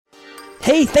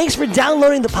Hey, thanks for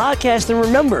downloading the podcast, and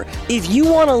remember, if you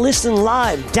want to listen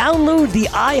live, download the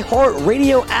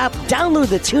iHeartRadio app, download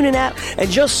the TuneIn app, and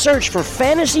just search for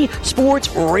Fantasy Sports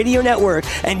Radio Network,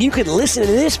 and you can listen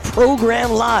to this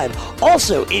program live.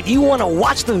 Also, if you want to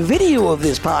watch the video of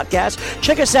this podcast,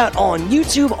 check us out on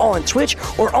YouTube, on Twitch,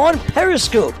 or on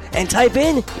Periscope, and type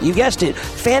in, you guessed it,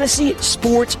 Fantasy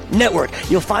Sports Network.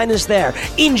 You'll find us there.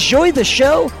 Enjoy the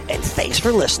show, and thanks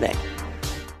for listening.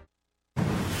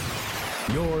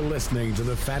 You're listening to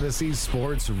the Fantasy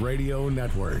Sports Radio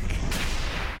Network.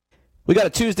 We got a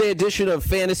Tuesday edition of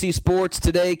Fantasy Sports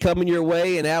today coming your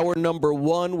way. In hour number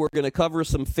one, we're going to cover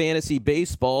some fantasy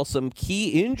baseball, some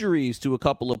key injuries to a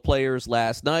couple of players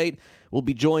last night. We'll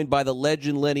be joined by the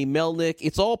legend Lenny Melnick.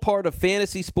 It's all part of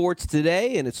Fantasy Sports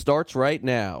today, and it starts right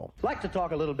now. I'd like to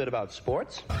talk a little bit about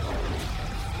sports.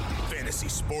 Fantasy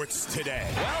Sports today.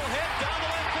 Well hit down the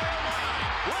left field line.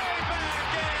 Way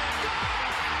back in.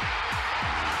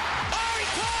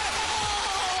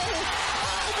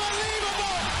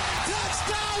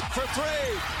 For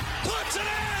three, puts it in!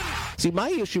 See, my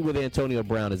issue with Antonio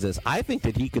Brown is this. I think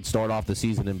that he could start off the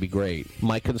season and be great.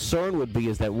 My concern would be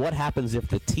is that what happens if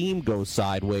the team goes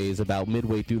sideways about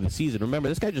midway through the season? Remember,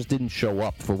 this guy just didn't show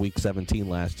up for Week 17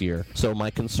 last year. So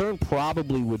my concern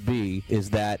probably would be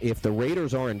is that if the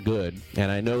Raiders aren't good,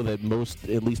 and I know that most,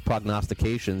 at least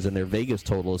prognostications, and their Vegas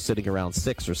total is sitting around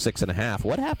 6 or 6.5,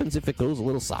 what happens if it goes a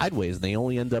little sideways and they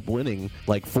only end up winning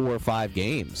like 4 or 5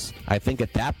 games? I think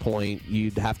at that point,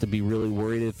 you'd have to be really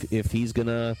worried if he's going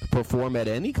to perform at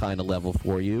any kind of level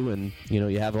for you. And, you know,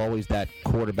 you have always that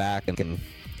quarterback and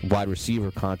wide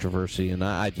receiver controversy, and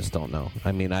I just don't know.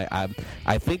 I mean, I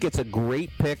think it's a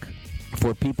great pick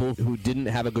for people who didn't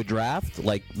have a good draft,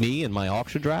 like me in my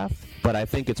auction draft, but I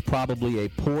think it's probably a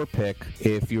poor pick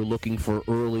if you're looking for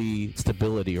early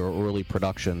stability or early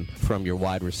production from your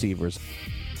wide receivers.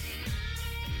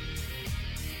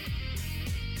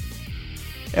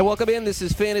 And welcome in. This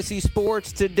is Fantasy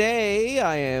Sports Today.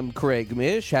 I am Craig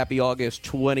Mish. Happy August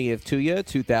 20th to you,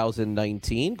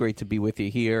 2019. Great to be with you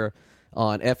here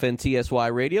on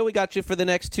FNTSY Radio. We got you for the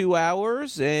next 2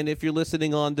 hours, and if you're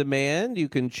listening on demand, you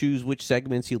can choose which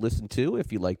segments you listen to.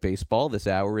 If you like baseball, this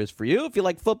hour is for you. If you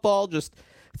like football, just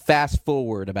fast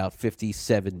forward about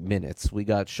 57 minutes. We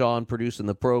got Sean producing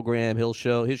the program. His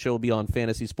show will be on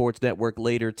Fantasy Sports Network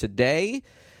later today.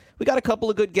 We got a couple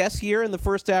of good guests here in the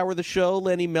first hour of the show.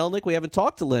 Lenny Melnick. We haven't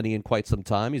talked to Lenny in quite some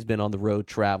time. He's been on the road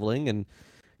traveling, and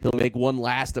he'll make one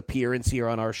last appearance here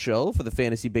on our show for the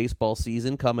fantasy baseball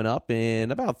season coming up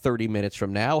in about 30 minutes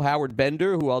from now. Howard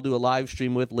Bender, who I'll do a live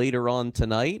stream with later on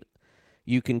tonight,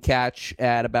 you can catch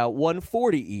at about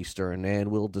 1:40 Eastern,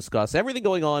 and we'll discuss everything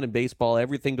going on in baseball,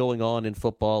 everything going on in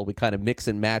football. We kind of mix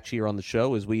and match here on the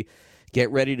show as we get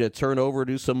ready to turn over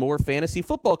to some more fantasy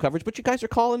football coverage, but you guys are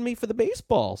calling me for the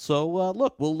baseball. So,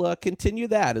 look, we'll continue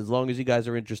that as long as you guys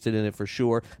are interested in it for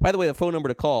sure. By the way, the phone number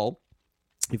to call,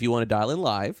 if you want to dial in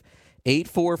live,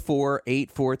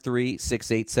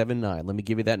 844-843-6879. Let me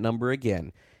give you that number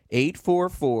again,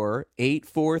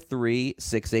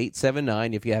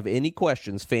 844-843-6879. If you have any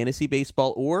questions, fantasy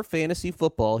baseball or fantasy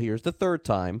football, here's the third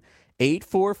time,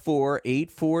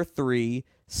 844-843-6879.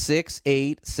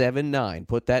 6879.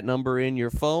 Put that number in your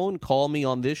phone. Call me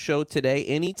on this show today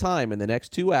anytime in the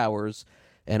next 2 hours,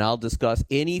 and I'll discuss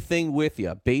anything with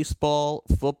you. Baseball,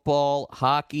 football,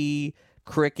 hockey,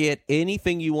 cricket,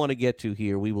 anything you want to get to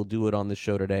here, we will do it on the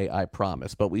show today, I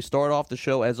promise. But we start off the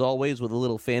show, as always, with a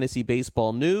little fantasy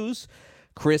baseball news.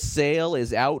 Chris Sale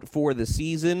is out for the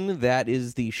season. That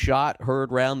is the shot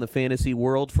heard around the fantasy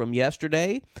world from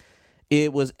yesterday.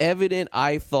 It was evident,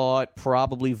 I thought,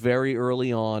 probably very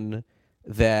early on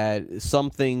that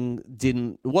something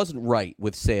wasn't right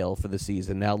with Sale for the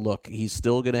season. Now, look, he's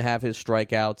still going to have his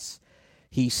strikeouts.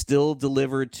 He still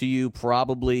delivered to you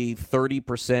probably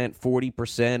 30%,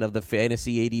 40% of the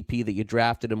fantasy ADP that you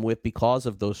drafted him with because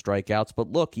of those strikeouts.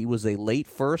 But look, he was a late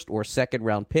first or second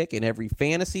round pick in every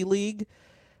fantasy league.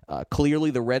 Clearly,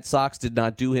 the Red Sox did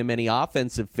not do him any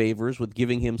offensive favors with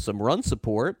giving him some run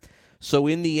support. So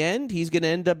in the end, he's going to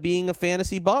end up being a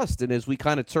fantasy bust. And as we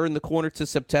kind of turn the corner to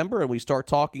September and we start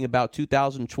talking about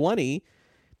 2020,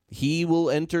 he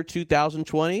will enter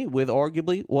 2020 with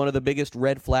arguably one of the biggest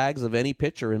red flags of any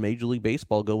pitcher in Major League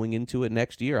Baseball going into it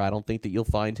next year. I don't think that you'll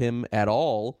find him at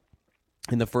all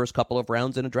in the first couple of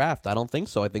rounds in a draft. I don't think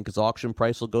so. I think his auction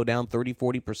price will go down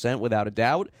 30-40% without a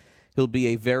doubt. He'll be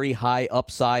a very high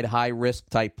upside, high risk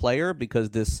type player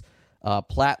because this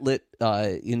platelet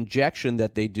injection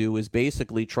that they do is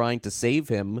basically trying to save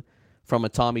him from a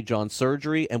Tommy John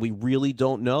surgery, and we really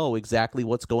don't know exactly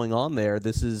what's going on there.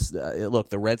 This is, look,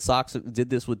 the Red Sox did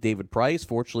this with David Price.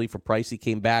 Fortunately for Price, he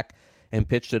came back and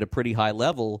pitched at a pretty high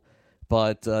level.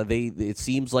 But it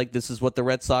seems like this is what the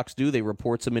Red Sox do. They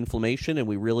report some inflammation, and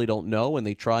we really don't know, and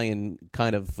they try and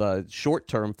kind of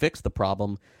short-term fix the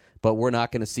problem. But we're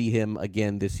not going to see him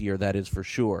again this year, that is for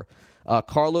sure.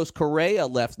 Carlos Correa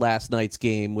left last night's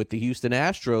game with the Houston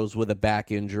Astros with a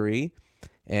back injury,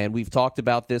 and we've talked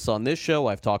about this on this show.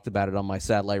 I've talked about it on my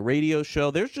satellite radio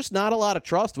show. There's just not a lot of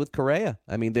trust with Correa.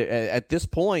 I mean, at this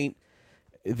point,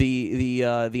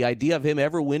 the idea of him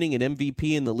ever winning an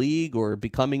MVP in the league or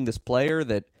becoming this player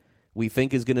that we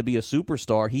think is going to be a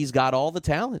superstar, he's got all the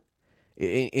talent.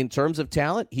 In terms of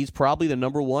talent, he's probably the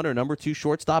number 1 or number 2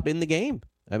 shortstop in the game.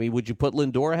 I mean, would you put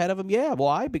Lindor ahead of him? Yeah.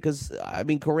 Why? Because, I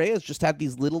mean, Correa's just had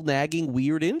these little nagging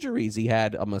weird injuries. He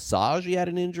had a massage. He had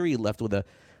an injury. He left with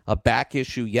a back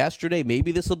issue yesterday.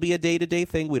 Maybe this will be a day-to-day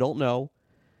thing. We don't know.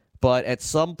 But at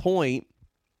some point,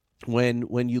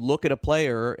 when you look at a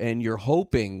player and you're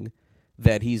hoping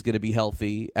that he's going to be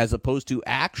healthy as opposed to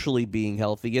actually being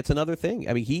healthy, it's another thing.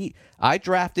 I mean, I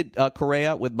drafted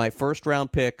Correa with my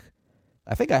first-round pick.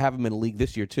 I think I have him in a league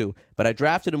this year too, but I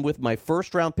drafted him with my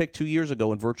first-round pick 2 years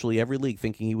ago in virtually every league,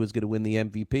 thinking he was going to win the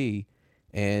MVP.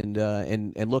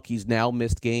 And look, he's now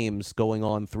missed games going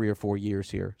on 3 or 4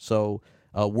 years here. So,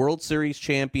 World Series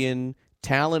champion,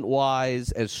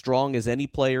 talent-wise, as strong as any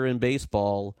player in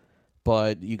baseball.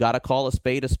 But you got to call a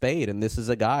spade, and this is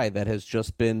a guy that has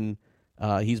just been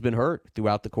he's been hurt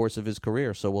throughout the course of his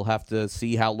career. So we'll have to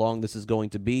see how long this is going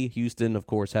to be. Houston, of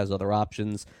course, has other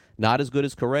options. Not as good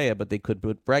as Correa, but they could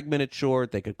put Bregman at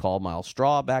short. They could call Miles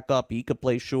Straw back up. He could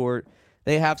play short.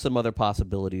 They have some other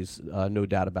possibilities, no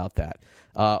doubt about that.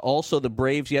 Also, the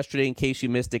Braves yesterday, in case you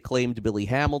missed it, claimed Billy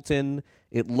Hamilton.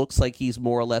 It looks like he's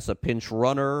more or less a pinch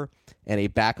runner and a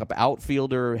backup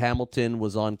outfielder. Hamilton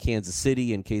was on Kansas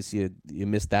City, in case you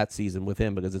missed that season with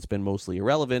him, because it's been mostly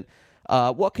irrelevant.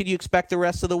 What could you expect the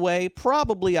rest of the way?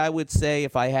 Probably, I would say,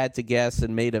 if I had to guess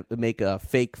and make a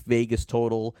fake Vegas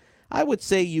total, I would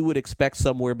say you would expect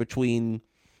somewhere between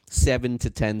 7 to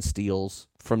 10 steals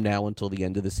from now until the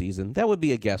end of the season. That would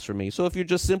be a guess for me. So if you're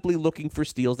just simply looking for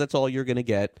steals, that's all you're going to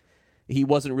get. He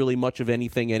wasn't really much of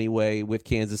anything anyway with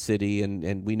Kansas City,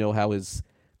 and we know how his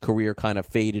career kind of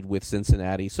faded with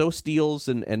Cincinnati. So steals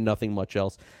and nothing much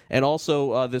else. And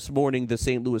also this morning, the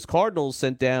St. Louis Cardinals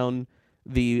sent down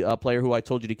the player who I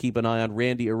told you to keep an eye on,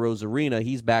 Randy Arozarena.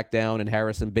 He's back down, and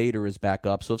Harrison Bader is back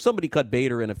up. So if somebody cut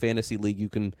Bader in a fantasy league, you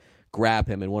can grab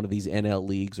him in one of these NL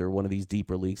leagues or one of these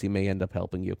deeper leagues. He may end up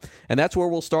helping you. And that's where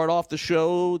we'll start off the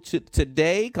show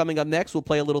today. Coming up next, we'll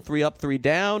play a little 3 up, 3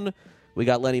 down. We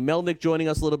got Lenny Melnick joining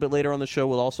us a little bit later on the show.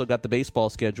 We'll also got the baseball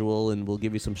schedule, and we'll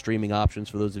give you some streaming options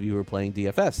for those of you who are playing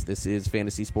DFS. This is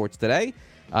Fantasy Sports Today.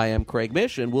 I am Craig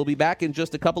Mish, and we'll be back in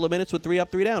just a couple of minutes with 3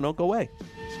 up, 3 down. Don't go away.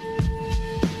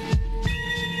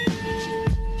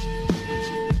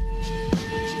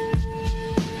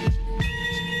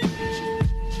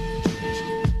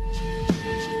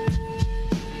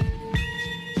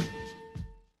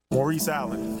 Maurice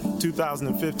Allen,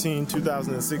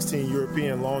 2015-2016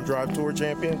 European Long Drive Tour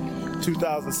champion,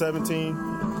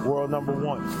 2017 world number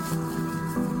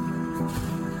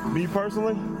 1. Me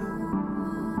personally,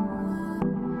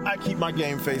 I keep my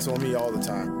game face on me all the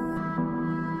time.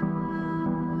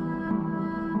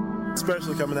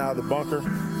 Especially coming out of the bunker,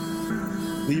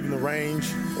 leaving the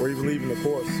range, or even leaving the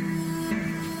course.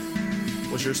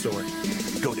 What's your story?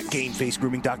 Go to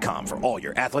GameFaceGrooming.com for all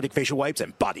your athletic facial wipes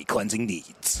and body cleansing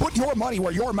needs. Put your money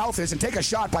where your mouth is and take a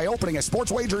shot by opening a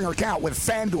sports wagering account with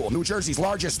FanDuel, New Jersey's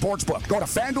largest sports book. Go to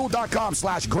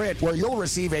FanDuel.com/grid where you'll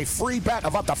receive a free bet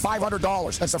of up to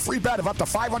 $500. That's a free bet of up to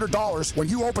 $500 when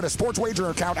you open a sports wagering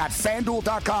account at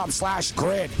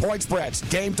FanDuel.com/grid. Point spreads,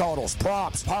 game totals,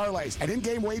 props, parlays, and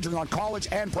in-game wagering on college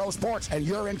and pro sports, and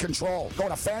you're in control. Go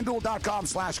to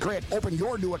FanDuel.com/grid. Open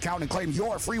your new account and claim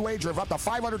your free wager of up to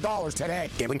 $500 today.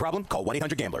 Gambling problem? Call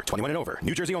 1-800-GAMBLER. 21 and over.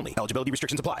 New Jersey only. Eligibility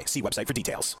restrictions apply. See website for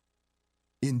details.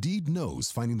 Indeed knows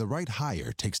finding the right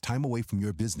hire takes time away from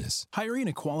your business. Hiring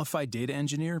a qualified data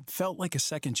engineer felt like a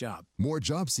second job. More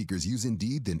job seekers use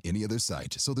Indeed than any other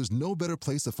site, so there's no better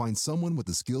place to find someone with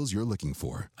the skills you're looking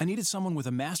for. I needed someone with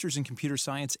a master's in computer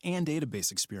science and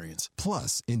database experience.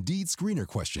 Plus, Indeed screener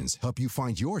questions help you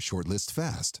find your shortlist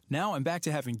fast. Now I'm back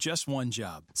to having just one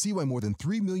job. See why more than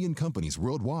 3 million companies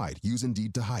worldwide use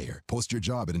Indeed to hire. Post your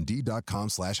job at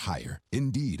Indeed.com/hire.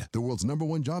 Indeed, the world's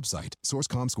 #1 job site.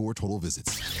 Source.com score total visits.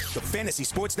 The Fantasy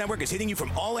Sports Network is hitting you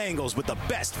from all angles with the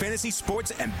best fantasy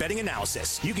sports and betting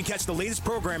analysis. You can catch the latest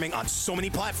programming on so many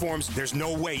platforms, there's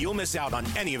no way you'll miss out on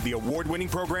any of the award-winning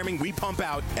programming we pump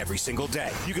out every single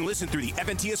day. You can listen through the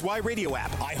FNTSY radio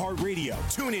app, iHeartRadio,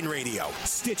 TuneIn Radio,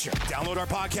 Stitcher. Download our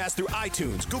podcast through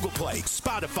iTunes, Google Play,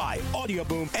 Spotify, Audio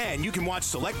Boom, and you can watch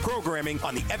select programming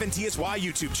on the FNTSY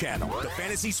YouTube channel. The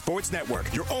Fantasy Sports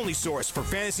Network, your only source for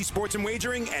fantasy sports and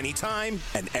wagering anytime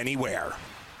and anywhere.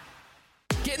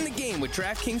 Get in the game with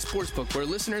DraftKings Sportsbook, where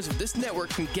listeners of this network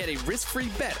can get a risk-free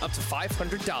bet up to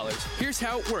 $500. Here's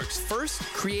how it works. First,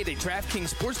 create a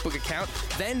DraftKings Sportsbook account,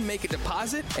 then make a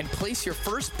deposit and place your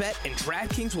first bet, and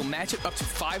DraftKings will match it up to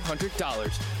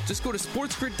 $500. Just go to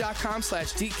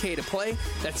sportsgrid.com/DK to play.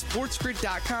 That's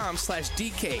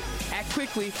sportsgrid.com/DK. Act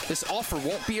quickly. This offer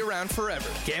won't be around forever.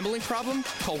 Gambling problem?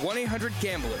 Call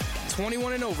 1-800-GAMBLER.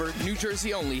 21 and over, New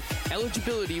Jersey only.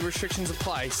 Eligibility restrictions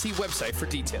apply. See website for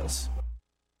details.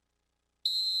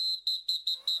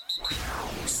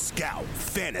 Scout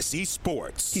Fantasy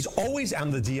Sports. He's always on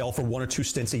the DL for 1 or 2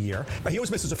 stints a year, but he always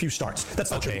misses a few starts.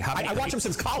 That's not true. I watch him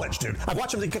since college, dude. I've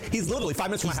watched him. He's literally 5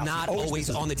 minutes from my house. He's not always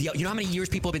on the DL. You know how many years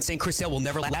people have been saying Chris Sale will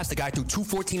never last? The guy threw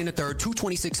 214 in the third,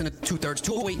 226 in the 2/3,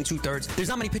 208 in 2/3. There's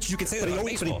not many pitches you can say that about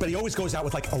baseball. But he always goes out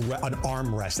with like an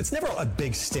arm rest. It's never a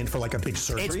big stint for like a big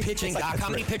surgery. It's pitching, Doc. How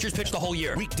many pitchers pitch the whole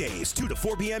year? Weekdays, 2 to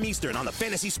 4 p.m. Eastern on the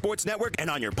Fantasy Sports Network and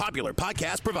on your popular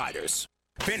podcast providers.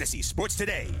 Fantasy Sports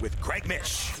Today with Craig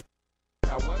Mish.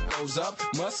 Now what goes up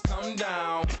must come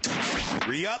down.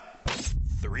 3 up,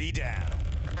 3 down.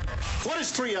 What does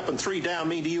 3 up and 3 down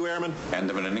mean to you, Airman? End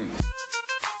of an inning.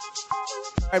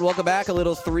 All right, welcome back. A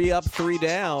little 3 up, 3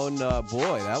 down.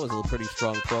 Boy, that was a pretty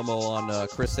strong promo on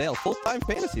Chris Sale. Full-time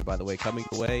fantasy, by the way, coming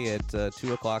away at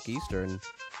 2 o'clock Eastern.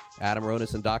 Adam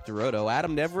Ronis and Dr. Roto.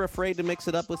 Adam never afraid to mix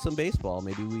it up with some baseball.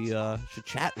 Maybe we should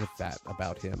chat with that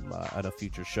about him on a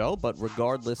future show. But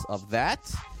regardless of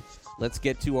that, let's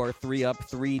get to our 3 up,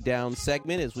 3 down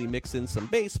segment as we mix in some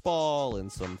baseball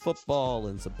and some football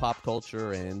and some pop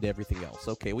culture and everything else.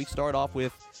 Okay, we start off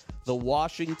with the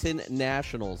Washington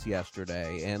Nationals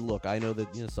yesterday. And look, I know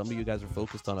that some of you guys are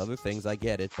focused on other things. I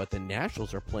get it. But the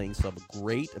Nationals are playing some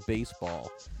great baseball,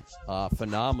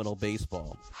 phenomenal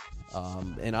baseball.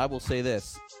 And I will say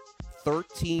this,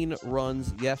 13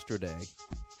 runs yesterday.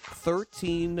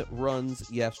 13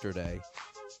 runs yesterday.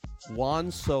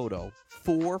 Juan Soto,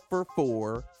 4 for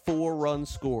 4, 4 runs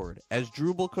scored.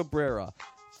 Asdrubal Cabrera,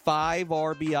 5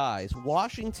 RBIs.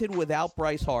 Washington without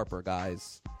Bryce Harper,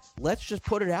 guys. Let's just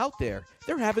put it out there.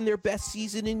 They're having their best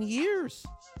season in years.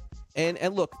 And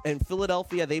look, and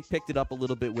Philadelphia, they've picked it up a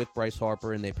little bit with Bryce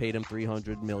Harper, and they paid him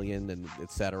 $300 million and et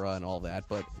cetera and all that.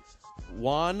 But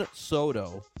Juan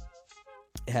Soto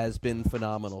has been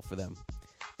phenomenal for them.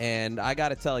 And I got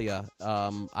to tell you,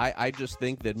 I just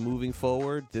think that moving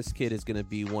forward, this kid is going to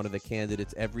be one of the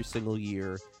candidates every single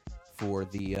year for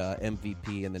the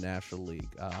MVP in the National League.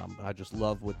 I just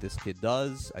love what this kid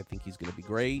does. I think he's going to be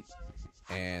great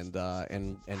and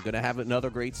going to have another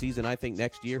great season. I think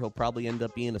next year he'll probably end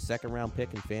up being a second-round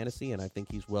pick in fantasy, and I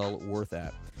think he's well worth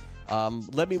that.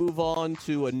 Let me move on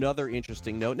to another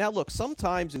interesting note. Now, look,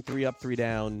 sometimes in 3 up, 3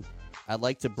 down, I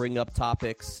like to bring up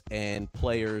topics and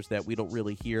players that we don't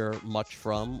really hear much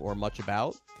from or much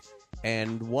about.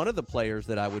 And one of the players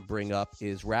that I would bring up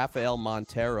is Rafael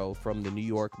Montero from the New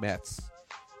York Mets.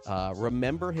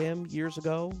 Remember him years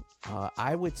ago?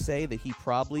 I would say that he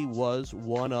probably was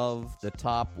one of the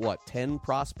top, 10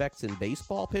 prospects in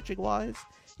baseball pitching-wise?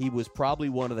 He was probably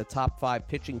one of the top 5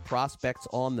 pitching prospects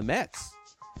on the Mets.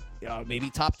 Maybe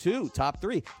top 2, top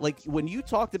 3. Like, when you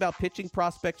talked about pitching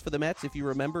prospects for the Mets, if you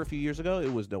remember a few years ago,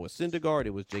 it was Noah Syndergaard, it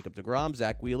was Jacob deGrom,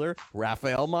 Zach Wheeler,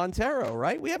 Rafael Montero,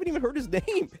 right? We haven't even heard his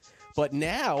name. But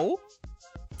now,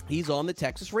 he's on the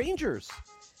Texas Rangers.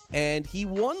 And he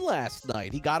won last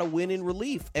night. He got a win in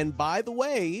relief. And by the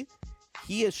way,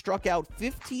 he has struck out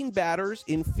 15 batters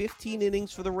in 15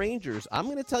 innings for the Rangers. I'm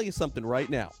going to tell you something right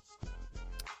now.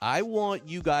 I want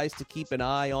you guys to keep an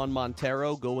eye on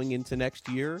Montero going into next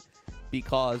year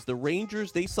because the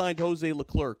Rangers, they signed Jose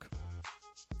Leclerc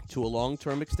to a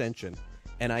long-term extension.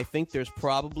 And I think there's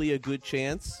probably a good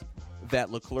chance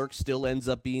that Leclerc still ends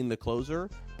up being the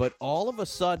closer. But all of a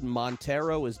sudden,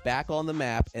 Montero is back on the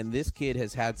map, and this kid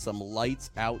has had some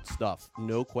lights-out stuff.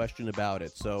 No question about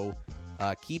it. So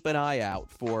keep an eye out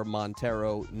for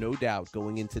Montero, no doubt,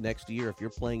 going into next year. If you're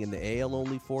playing in the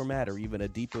AL-only format or even a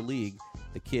deeper league,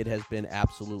 the kid has been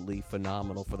absolutely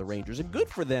phenomenal for the Rangers. And good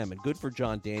for them and good for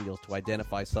John Daniels to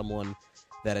identify someone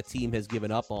that a team has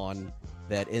given up on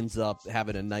that ends up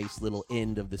having a nice little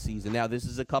end of the season. Now, this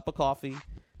is a cup of coffee.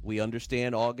 We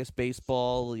understand August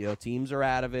baseball, teams are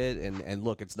out of it. And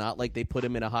look, it's not like they put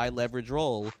him in a high leverage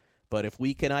role. But if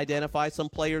we can identify some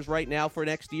players right now for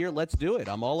next year, let's do it.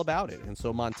 I'm all about it. And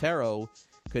so Montero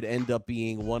could end up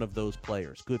being one of those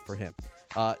players. Good for him.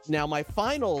 Now, my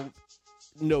final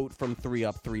note from 3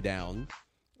 Up, 3 Down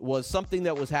was something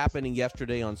that was happening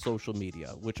yesterday on social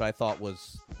media, which I thought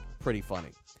was pretty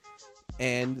funny.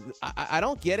 And I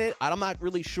don't get it. I'm not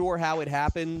really sure how it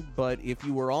happened, but if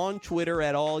you were on Twitter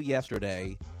at all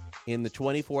yesterday in the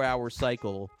 24-hour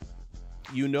cycle,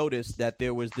 you noticed that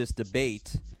there was this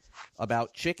debate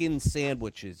about chicken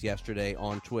sandwiches yesterday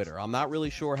on Twitter. I'm not really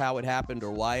sure how it happened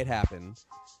or why it happened,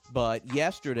 but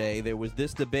yesterday there was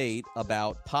this debate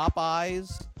about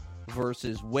Popeyes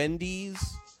versus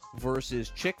Wendy's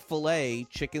versus Chick-fil-A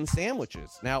chicken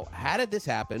sandwiches. Now, how did this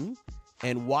happen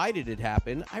and why did it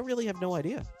happen? I really have no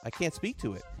idea. I can't speak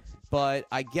to it. But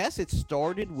I guess it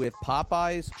started with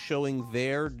Popeyes showing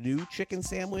their new chicken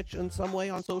sandwich in some way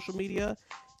on social media.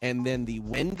 And then the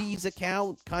Wendy's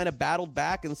account kind of battled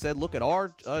back and said, look at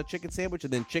our chicken sandwich.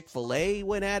 And then Chick-fil-A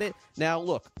went at it. Now,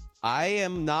 look, I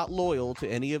am not loyal to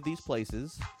any of these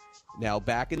places. Now,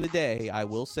 back in the day, I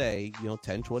will say,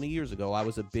 10, 20 years ago, I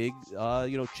was a big,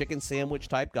 chicken sandwich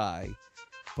type guy.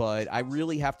 But I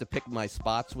really have to pick my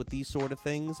spots with these sort of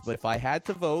things. But if I had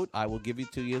to vote, I will give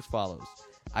it to you as follows.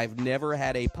 I've never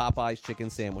had a Popeyes chicken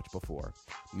sandwich before.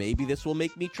 Maybe this will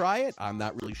make me try it. I'm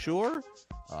not really sure.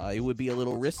 It would be a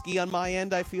little risky on my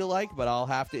end, I feel like, but I'll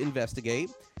have to investigate.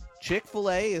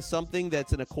 Chick-fil-A is something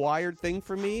that's an acquired thing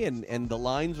for me, and the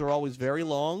lines are always very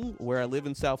long. Where I live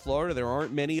in South Florida, there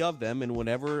aren't many of them, and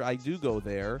whenever I do go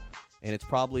there, and it's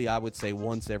probably, I would say,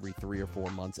 once every 3 or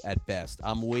 4 months at best,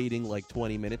 I'm waiting like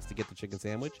 20 minutes to get the chicken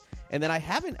sandwich. And then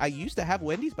I used to have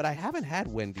Wendy's, but I haven't had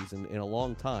Wendy's in a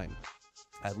long time.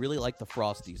 I really like the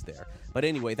Frosties there. But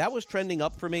anyway, that was trending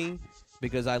up for me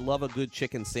because I love a good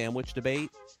chicken sandwich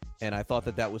debate. And I thought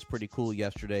that was pretty cool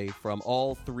yesterday from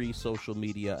all 3 social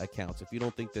media accounts. If you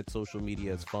don't think that social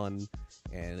media is fun,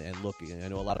 and look, I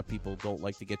know a lot of people don't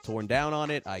like to get torn down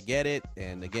on it. I get it.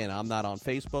 And again, I'm not on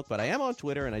Facebook, but I am on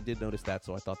Twitter, and I did notice that,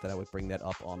 so I thought that I would bring that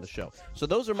up on the show. So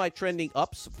those are my trending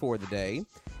ups for the day.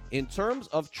 In terms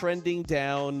of trending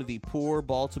down, the poor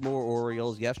Baltimore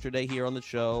Orioles, yesterday here on the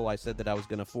show, I said that I was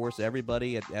going to force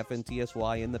everybody at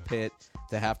FNTSY in the pit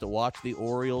to have to watch the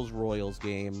Orioles-Royals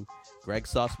game. Greg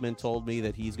Sussman told me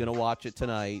that he's going to watch it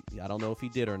tonight. I don't know if he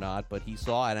did or not, but he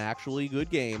saw an actually good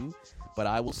game. But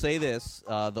I will say this,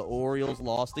 the Orioles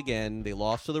lost again. They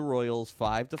lost to the Royals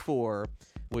 5-4,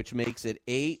 which makes it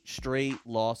 8 straight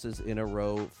losses in a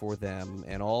row for them.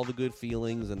 And all the good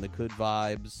feelings and the good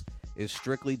vibes is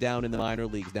strictly down in the minor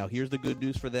leagues. Now, here's the good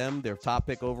news for them. Their top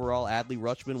pick overall, Adley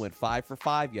Rutschman, went 5 for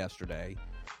 5 yesterday.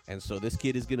 And so this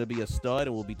kid is going to be a stud,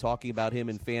 and we'll be talking about him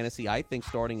in fantasy, I think,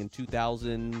 starting in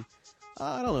 2000.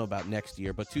 I don't know about next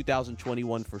year, but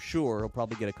 2021 for sure. He'll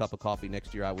probably get a cup of coffee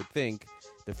next year, I would think.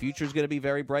 The future is going to be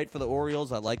very bright for the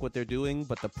Orioles. I like what they're doing,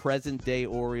 but the present-day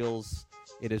Orioles,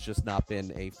 it has just not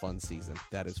been a fun season.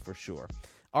 That is for sure.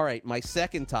 All right, my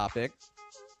second topic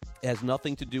has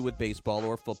nothing to do with baseball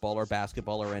or football or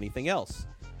basketball or anything else.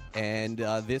 And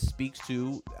this speaks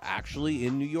to actually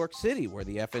in New York City, where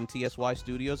the FNTSY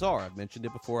studios are. I've mentioned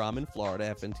it before. I'm in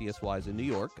Florida. FNTSY is in New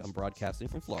York. I'm broadcasting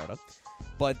from Florida.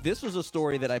 But this was a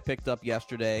story that I picked up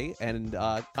yesterday, and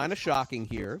kind of shocking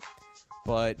here.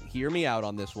 But hear me out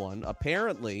on this one.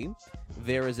 Apparently,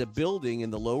 there is a building in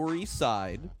the Lower East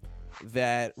Side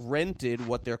that rented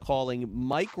what they're calling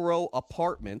micro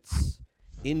apartments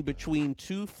in between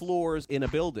 2 floors in a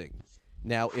building.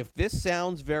 Now, if this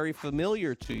sounds very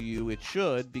familiar to you, it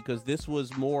should, because this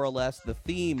was more or less the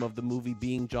theme of the movie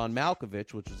Being John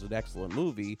Malkovich, which is an excellent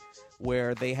movie,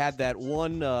 where they had that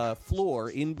one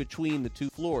floor in between the 2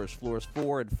 floors, floors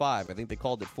 4 and 5. I think they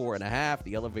called it 4.5.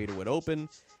 The elevator would open.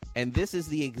 And this is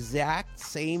the exact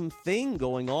same thing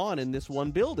going on in this one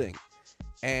building.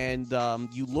 And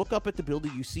you look up at the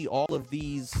building, you see all of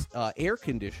these air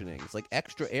conditionings, like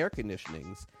extra air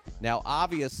conditionings. Now,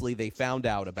 obviously, they found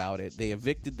out about it. They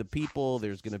evicted the people.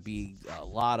 There's going to be a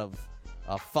lot of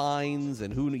fines,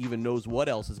 and who even knows what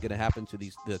else is going to happen to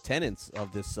the tenants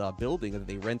of this building.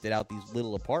 They rented out these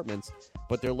little apartments,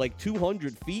 but they're like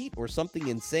 200 feet or something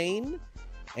insane.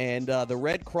 And the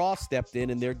Red Cross stepped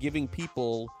in, and they're giving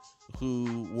people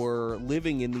who were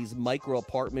living in these micro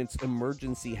apartments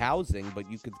emergency housing.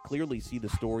 But you could clearly see the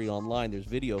story online. There's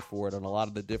video for it on a lot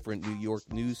of the different New York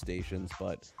news stations.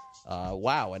 But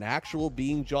wow, an actual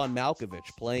Being John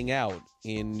Malkovich playing out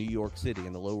in New York City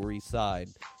in the Lower East Side.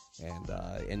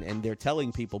 And they're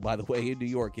telling people, by the way, in New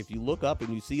York, if you look up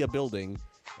and you see a building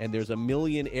and there's a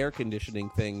million air conditioning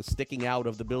things sticking out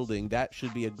of the building, that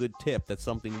should be a good tip that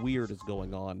something weird is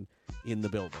going on in the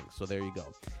building. So there you go.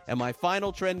 And my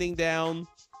final trending down,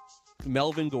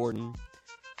 Melvin Gordon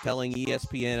telling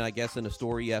ESPN, I guess in a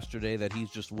story yesterday, that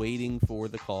he's just waiting for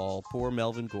the call. Poor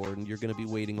Melvin Gordon. You're going to be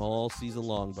waiting all season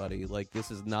long, buddy. Like, this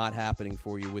is not happening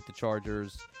for you with the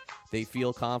Chargers. They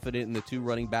feel confident in the two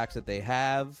running backs that they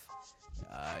have.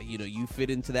 You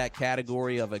fit into that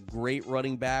category of a great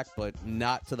running back, but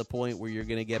not to the point where you're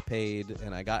going to get paid.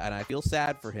 And I feel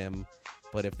sad for him.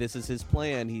 But if this is his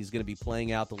plan, he's going to be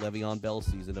playing out the Le'Veon Bell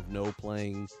season of no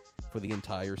playing for the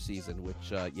entire season,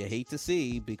 which you hate to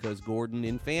see, because Gordon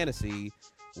in fantasy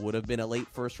would have been a late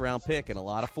first-round pick in a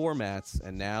lot of formats,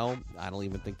 and now I don't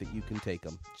even think that you can take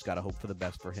him. Just got to hope for the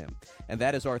best for him. And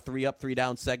that is our 3 Up, 3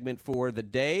 Down segment for the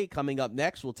day. Coming up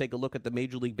next, we'll take a look at the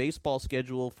Major League Baseball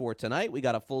schedule for tonight. We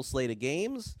got a full slate of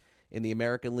games in the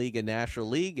American League and National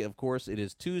League. Of course, it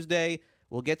is Tuesday.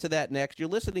 We'll get to that next. You're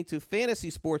listening to Fantasy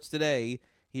Sports Today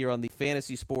here on the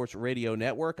Fantasy Sports Radio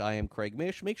Network. I am Craig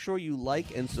Mish. Make sure you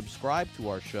like and subscribe to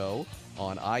our show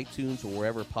on iTunes or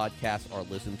wherever podcasts are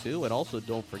listened to. And also,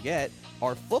 don't forget,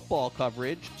 our football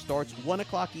coverage starts 1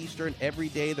 o'clock Eastern every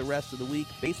day the rest of the week.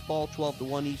 Baseball, 12 to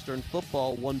 1 Eastern.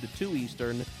 Football, 1 to 2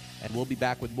 Eastern. And we'll be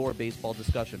back with more baseball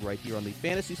discussion right here on the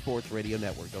Fantasy Sports Radio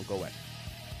Network. Don't go away.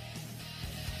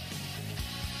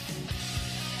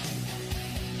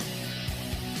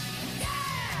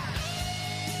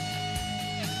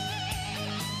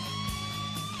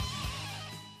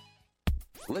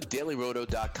 Let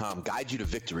DailyRoto.com guide you to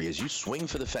victory as you swing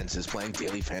for the fences playing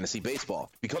daily fantasy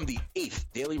baseball. Become the 8th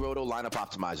Daily Roto lineup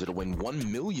optimizer to win $1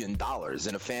 million in a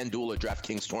FanDuel or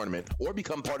DraftKings tournament, or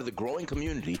become part of the growing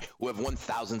community who have won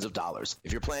thousands of dollars.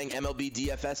 If you're playing MLB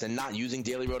DFS and not using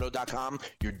DailyRoto.com,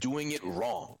 you're doing it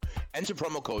wrong. Enter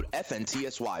promo code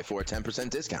FNTSY for a 10%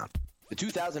 discount. The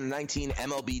 2019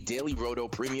 MLB Daily Roto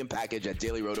Premium Package at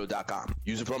DailyRoto.com.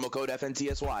 Use the promo code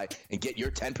FNTSY and get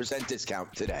your 10%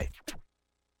 discount today.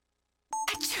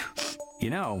 You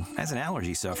know, as an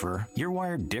allergy sufferer, you're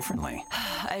wired differently.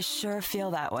 I sure feel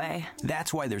that way.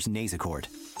 That's why there's Nasacort.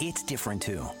 It's different,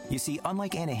 too. You see,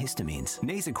 unlike antihistamines,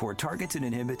 Nasacort targets and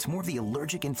inhibits more of the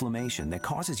allergic inflammation that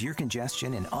causes ear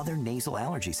congestion and other nasal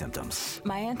allergy symptoms.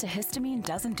 My antihistamine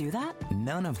doesn't do that?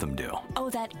 None of them do. Oh,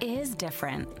 that is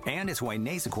different. And it's why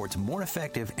Nasacort's more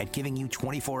effective at giving you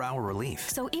 24-hour relief.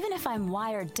 So even if I'm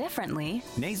wired differently,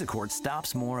 Nasacort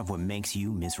stops more of what makes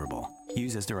you miserable.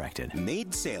 Use as directed.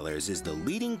 Maid Sailors is the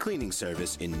leading cleaning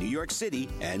service in New York City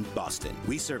and Boston.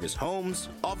 We service homes,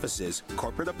 offices,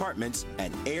 corporate apartments,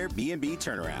 and Airbnb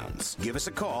turnarounds. Give us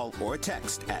a call or a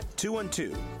text at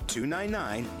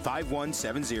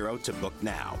 212-299-5170 to book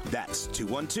now. That's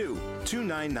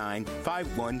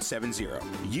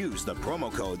 212-299-5170. Use the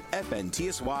promo code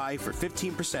FNTSY for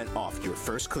 15% off your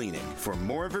first cleaning. For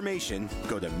more information,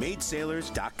 go to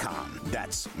maidsailors.com.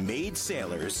 That's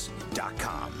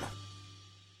maidsailors.com.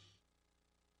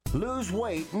 Lose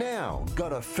weight now. Go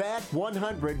to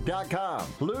fat100.com.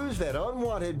 Lose that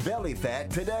unwanted belly fat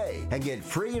today and get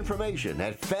free information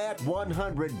at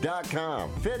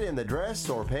fat100.com. Fit in the dress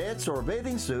or pants or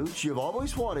bathing suits you've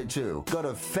always wanted to. Go to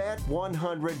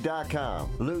fat100.com.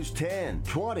 Lose 10,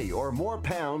 20, or more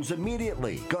pounds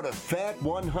immediately. Go to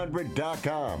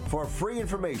fat100.com. For free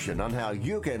information on how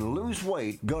you can lose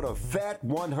weight, go to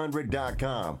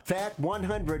fat100.com.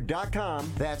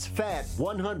 Fat100.com. That's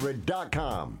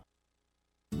fat100.com.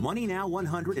 Money Now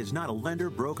 100 is not a lender,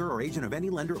 broker, or agent of any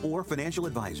lender or financial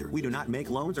advisor. We do not make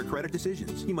loans or credit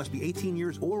decisions. You must be 18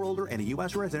 years or older and a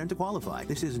U.S. resident to qualify.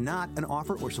 This is not an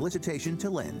offer or solicitation to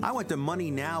lend. I went to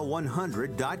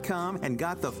MoneyNow100.com and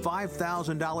got the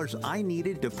 $5,000 I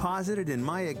needed deposited in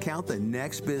my account the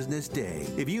next business day.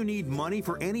 If you need money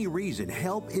for any reason,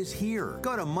 help is here.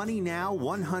 Go to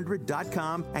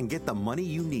MoneyNow100.com and get the money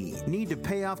you need. Need to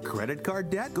pay off credit card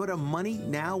debt? Go to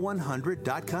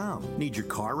MoneyNow100.com. Need your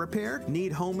car repaired?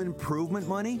 Need home improvement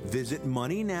money? Visit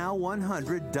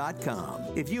MoneyNow100.com.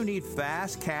 If you need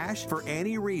fast cash for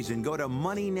any reason, go to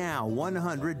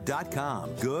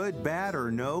MoneyNow100.com. Good, bad,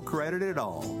 or no credit at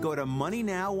all. Go to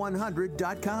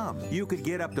MoneyNow100.com. You could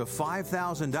get up to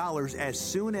 $5,000 as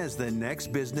soon as the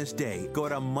next business day. Go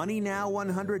to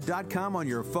MoneyNow100.com on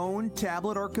your phone,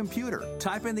 tablet, or computer.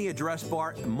 Type in the address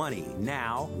bar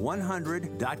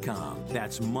MoneyNow100.com.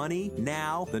 That's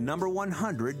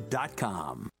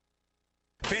MoneyNow100.com.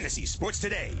 Fantasy Sports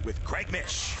Today with Craig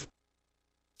Mish.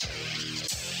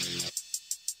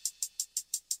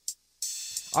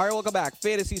 All right, welcome back.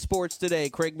 Fantasy Sports Today.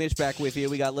 Craig Mish back with you.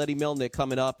 We got Lenny Melnick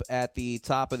coming up at the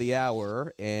top of the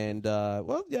hour. And,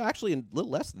 actually, a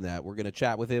little less than that. We're going to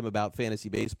chat with him about fantasy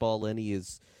baseball. Lenny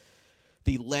is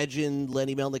the legend,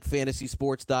 Lenny Melnick,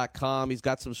 FantasySports.com. He's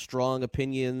got some strong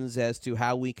opinions as to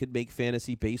how we could make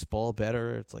fantasy baseball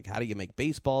better. It's like, how do you make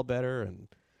baseball better? And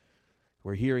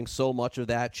we're hearing so much of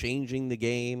that, changing the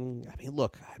game. I mean,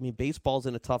 look, baseball's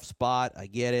in a tough spot. I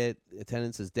get it.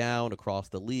 Attendance is down across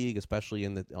the league, especially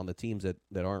on the teams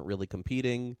that aren't really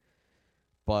competing.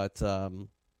 But,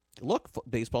 look,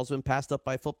 baseball's been passed up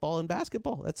by football and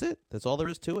basketball. That's it. That's all there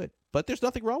is to it. But there's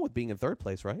nothing wrong with being in third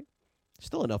place, right?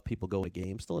 Still enough people going to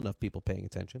games. Still enough people paying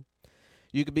attention.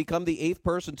 You can become the 8th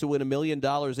person to win $1 million in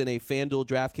a FanDuel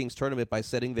DraftKings tournament by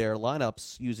setting their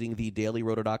lineups using the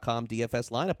DailyRoto.com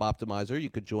DFS lineup optimizer. You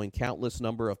could join countless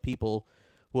number of people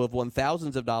who have won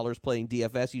thousands of dollars playing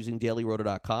DFS using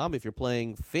DailyRoto.com. If you're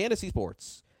playing fantasy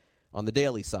sports on the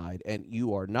daily side and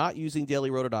you are not using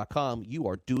DailyRoto.com, you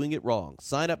are doing it wrong.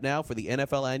 Sign up now for the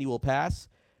NFL Annual Pass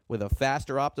with a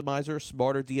faster optimizer,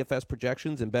 smarter DFS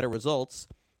projections, and better results.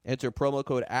 Enter promo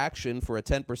code ACTION for a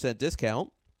 10%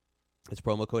 discount. It's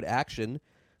promo code ACTION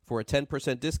for a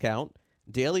 10% discount.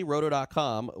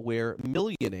 DailyRoto.com, where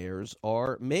millionaires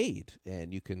are made.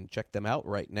 And you can check them out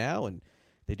right now, and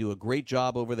they do a great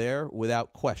job over there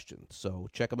without question. So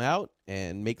check them out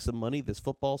and make some money this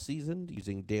football season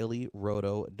using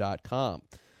DailyRoto.com.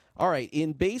 All right,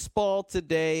 in baseball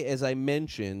today, as I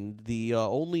mentioned, the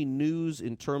only news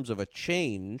in terms of a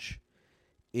change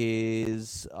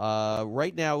is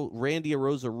right now Randy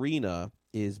Arozarena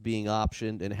is being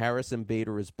optioned and Harrison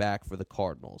Bader is back for the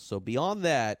Cardinals. So beyond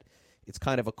that, it's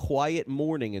kind of a quiet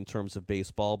morning in terms of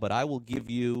baseball, but I will give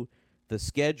you the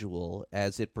schedule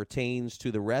as it pertains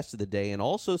to the rest of the day and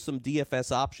also some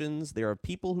DFS options. There are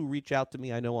people who reach out to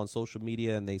me, I know, on social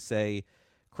media, and they say,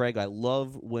 Craig, I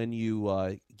love when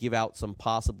you give out some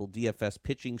possible DFS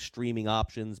pitching streaming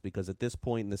options because at this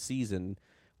point in the season,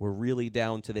 we're really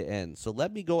down to the end. So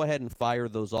let me go ahead and fire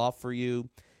those off for you,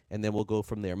 and then we'll go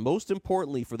from there. Most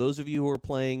importantly, for those of you who are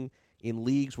playing in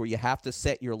leagues where you have to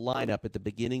set your lineup at the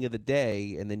beginning of the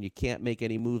day and then you can't make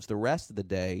any moves the rest of the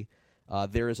day,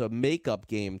 there is a makeup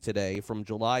game today from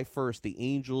July 1st. The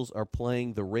Angels are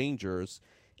playing the Rangers.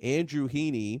 Andrew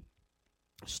Heaney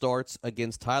starts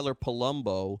against Tyler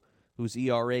Palumbo, whose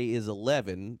ERA is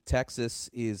 11. Texas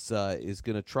is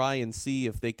going to try and see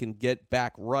if they can get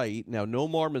back right. Now,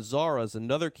 Nomar Mazara is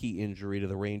another key injury to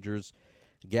the Rangers.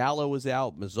 Gallo is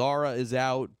out. Mazara is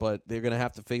out, but they're going to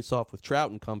have to face off with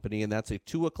Trout and company, and that's a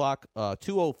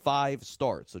 2:05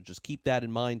 start. So just keep that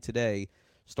in mind today.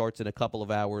 Starts in a couple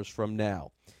of hours from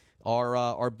now.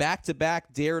 Our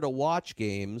back-to-back Dare to Watch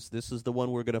games. This is the one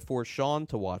we're going to force Sean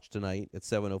to watch tonight at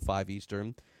 7:05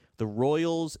 Eastern. The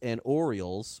Royals and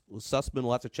Orioles. Sussman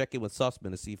will have to check in with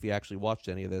Sussman to see if he actually watched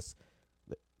any of this.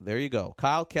 There you go.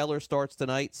 Kyle Keller starts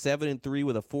tonight, 7-3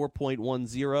 with a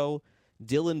 4.10.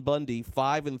 Dylan Bundy,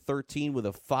 5-13 with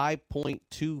a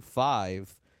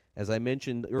 5.25. As I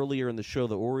mentioned earlier in the show,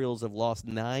 the Orioles have lost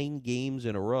 9 games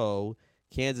in a row.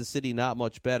 Kansas City not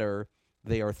much better.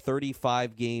 They are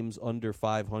 35 games under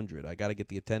 500. I got to get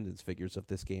the attendance figures of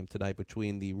this game tonight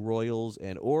between the Royals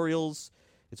and Orioles.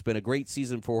 It's been a great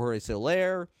season for Jorge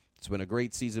Soler. It's been a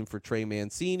great season for Trey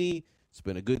Mancini. It's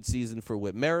been a good season for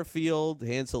Whit Merrifield,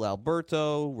 Hansel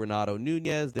Alberto, Renato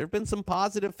Nunez. There have been some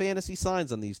positive fantasy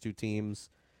signs on these two teams,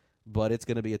 but it's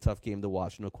going to be a tough game to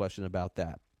watch, no question about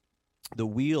that. The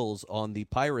wheels on the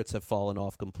Pirates have fallen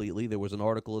off completely. There was an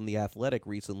article in The Athletic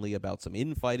recently about some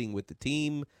infighting with the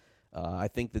team. I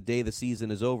think the day the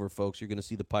season is over, folks, you're going to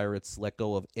see the Pirates let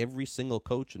go of every single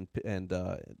coach and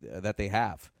that they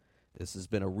have. This has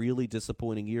been a really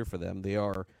disappointing year for them. They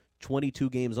are 22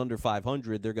 games under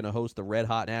 500. They're going to host the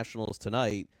red-hot Nationals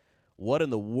tonight. What in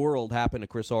the world happened to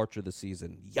Chris Archer this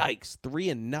season? Yikes,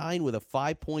 3-9 with a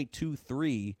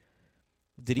 5.23.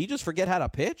 Did he just forget how to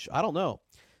pitch? I don't know.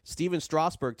 Steven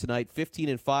Strasburg tonight,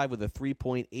 15-5 with a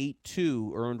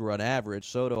 3.82 earned run average.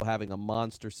 Soto having a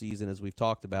monster season, as we've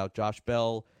talked about. Josh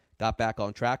Bell got back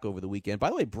on track over the weekend. By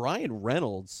the way, Brian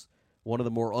Reynolds, one of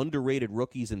the more underrated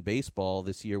rookies in baseball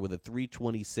this year with a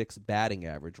 326 batting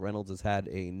average. Reynolds has had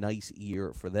a nice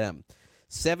year for them.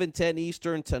 7:10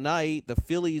 Eastern tonight, the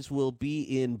Phillies will be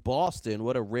in Boston.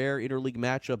 What a rare interleague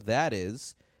matchup that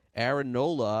is. Aaron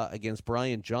Nola against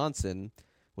Brian Johnson.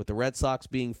 With the Red Sox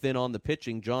being thin on the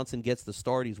pitching, Johnson gets the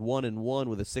start. He's 1-1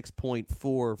 with a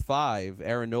 6.45.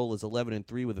 Aaron Nola is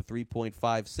 11-3 with a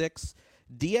 3.56.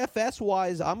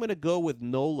 DFS-wise, I'm going to go with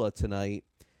Nola tonight.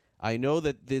 I know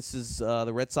that this is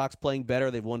the Red Sox playing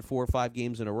better. They've won 4 or 5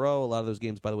 games in a row. A lot of those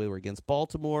games, by the way, were against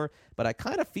Baltimore. But I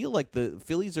kind of feel like the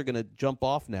Phillies are going to jump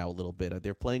off now a little bit.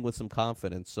 They're playing with some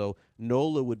confidence. So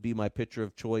Nola would be my pitcher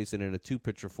of choice, and in a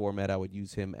 2-pitcher format, I would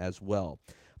use him as well.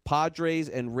 Padres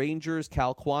and Rangers,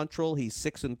 Cal Quantrill, he's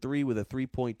 6-3 with a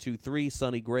 3.23.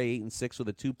 Sonny Gray, 8-6 with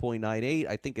a 2.98.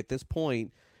 I think at this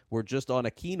point, we're just on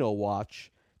Aquino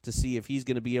watch to see if he's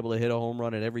going to be able to hit a home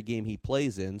run in every game he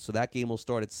plays in. So that game will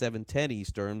start at 7:10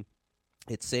 Eastern.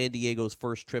 It's San Diego's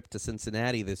first trip to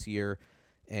Cincinnati this year.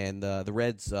 And the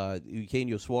Reds,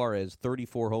 Eugenio Suarez,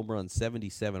 34 home runs,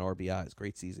 77 RBIs.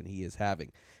 Great season he is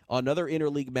having. Another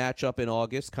interleague matchup in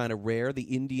August, kind of rare. The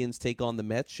Indians take on the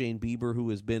Mets. Shane Bieber, who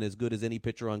has been as good as any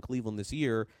pitcher on Cleveland this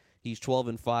year, he's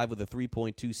 12-5 with a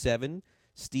 3.27.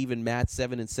 Steven Matz,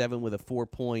 7-7 with a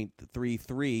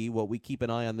 4.33. What we keep an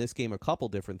eye on this game, a couple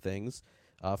different things.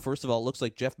 First of all, it looks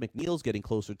like Jeff McNeil's getting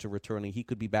closer to returning. He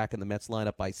could be back in the Mets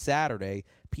lineup by Saturday.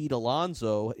 Pete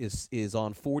Alonso is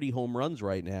on 40 home runs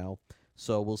right now.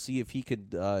 So we'll see if he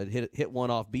could hit one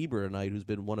off Bieber tonight, who's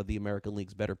been one of the American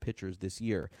League's better pitchers this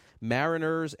year.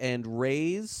 Mariners and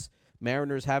Rays.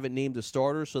 Mariners haven't named a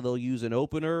starter, so they'll use an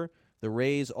opener. The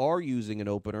Rays are using an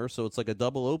opener, so it's like a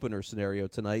double opener scenario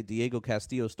tonight. Diego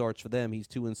Castillo starts for them. He's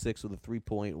 2-6 with a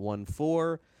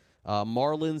 3.14.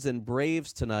 Marlins and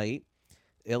Braves tonight.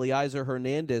 Eliezer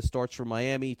Hernandez starts for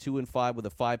Miami, 2-5 with a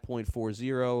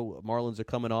 5.40. Marlins are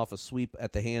coming off a sweep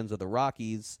at the hands of the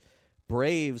Rockies.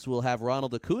 Braves will have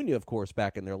Ronald Acuna, of course,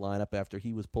 back in their lineup after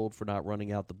he was pulled for not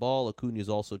running out the ball. Acuna is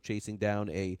also chasing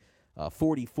down a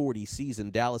 40-40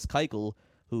 season. Dallas Keuchel,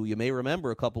 who you may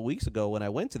remember a couple weeks ago when I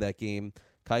went to that game,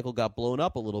 Keuchel got blown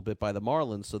up a little bit by the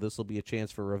Marlins, so this will be a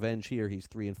chance for revenge here. He's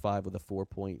 3-5 with a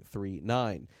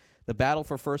 4.39. The battle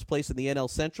for first place in the NL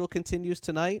Central continues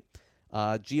tonight.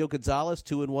 Gio Gonzalez,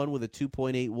 2-1 with a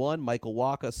 2.81. Michael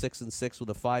Wacha, 6-6 with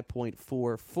a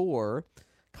 5.44.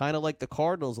 Kind of like the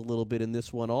Cardinals a little bit in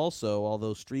this one also,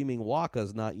 although streaming Wacha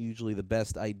is not usually the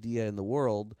best idea in the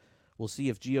world. We'll see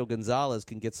if Gio Gonzalez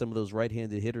can get some of those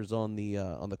right-handed hitters on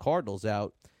the Cardinals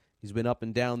out. He's been up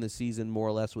and down this season more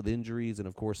or less with injuries and,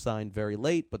 of course, signed very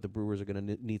late, but the Brewers are going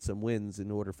to need some wins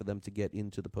in order for them to get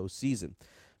into the postseason.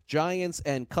 Giants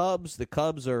and Cubs. The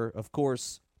Cubs are, of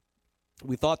course,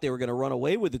 we thought they were going to run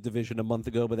away with the division a month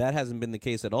ago, but that hasn't been the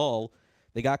case at all.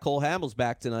 They got Cole Hamels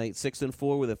back tonight,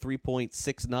 6-4 with a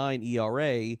 3.69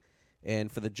 ERA. And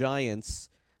for the Giants,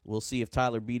 we'll see if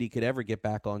Tyler Beede could ever get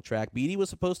back on track. Beede was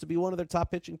supposed to be one of their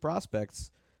top pitching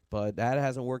prospects, but that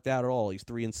hasn't worked out at all. He's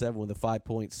 3-7 with a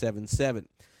 5.77.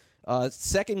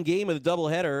 Second game of the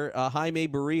doubleheader, Jaime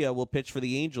Barria will pitch for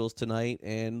the Angels tonight,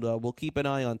 and we'll keep an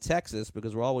eye on Texas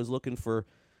because we're always looking for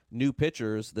new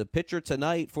pitchers. The pitcher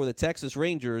tonight for the Texas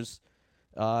Rangers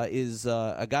is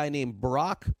a guy named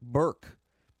Brock Burke,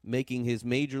 making his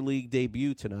major league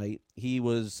debut tonight. He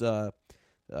was had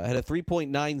a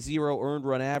 3.90 earned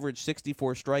run average,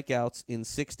 64 strikeouts in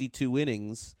 62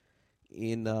 innings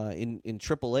in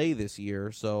AAA this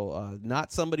year. So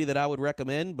not somebody that I would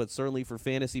recommend, but certainly for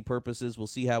fantasy purposes, we'll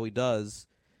see how he does,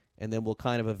 and then we'll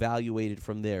kind of evaluate it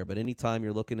from there. But anytime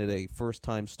you're looking at a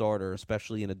first-time starter,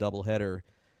 especially in a doubleheader,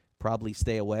 probably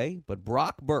stay away. But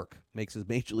Brock Burke makes his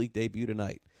major league debut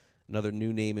tonight. Another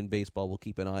new name in baseball we'll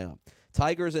keep an eye on.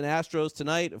 Tigers and Astros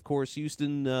tonight. Of course,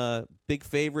 Houston, big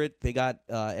favorite. They got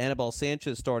Anibal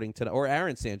Sanchez starting tonight, or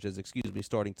Aaron Sanchez,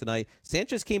 starting tonight.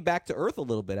 Sanchez came back to earth a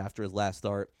little bit after his last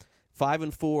start.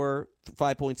 5-4,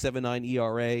 5.79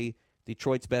 ERA.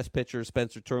 Detroit's best pitcher,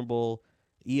 Spencer Turnbull,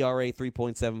 ERA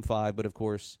 3.75, but of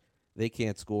course, they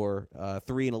can't score.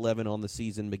 3-11 on the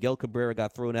season. Miguel Cabrera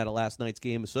got thrown out of last night's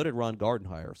game. So did Ron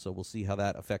Gardenhire. So we'll see how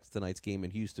that affects tonight's game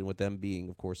in Houston, with them being,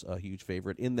 of course, a huge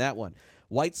favorite in that one.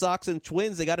 White Sox and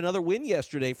Twins, they got another win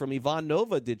yesterday from Ivan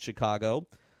Nova, did Chicago.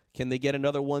 Can they get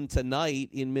another one tonight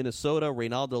in Minnesota?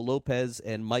 Reynaldo Lopez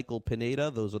and Michael Pineda,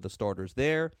 those are the starters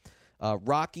there.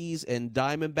 Rockies and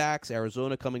Diamondbacks.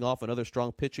 Arizona coming off another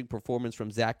strong pitching performance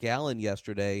from Zach Gallen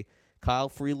yesterday. Kyle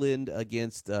Freeland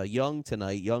against Young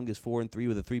tonight. Young is 4-3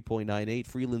 with a 3.98.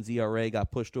 Freeland's ERA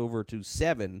got pushed over to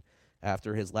 7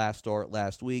 after his last start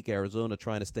last week. Arizona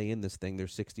trying to stay in this thing. They're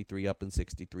 63 up and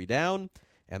 63 down.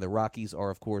 And the Rockies are,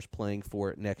 of course, playing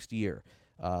for it next year.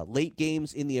 Late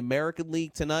games in the American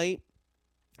League tonight.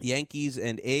 Yankees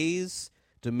and A's.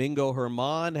 Domingo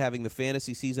Germán having the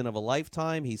fantasy season of a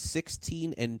lifetime. He's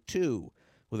 16-2.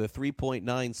 With a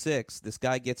 3.96. This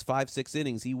guy gets 5-6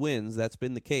 innings. He wins. That's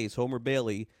been the case. Homer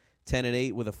Bailey,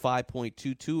 10-8 with a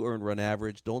 5.22 earned run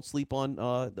average. Don't sleep on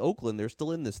Oakland. They're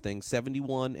still in this thing.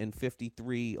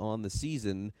 71-53 on the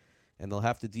season. And they'll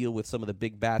have to deal with some of the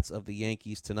big bats of the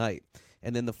Yankees tonight.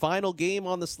 And then the final game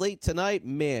on the slate tonight,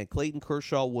 man, Clayton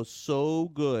Kershaw was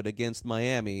so good against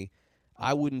Miami.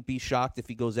 I wouldn't be shocked if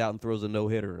he goes out and throws a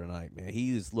no-hitter tonight, man.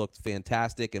 He's looked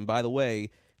fantastic. And by the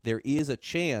way, there is a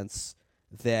chance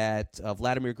that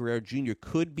Vladimir Guerrero Jr.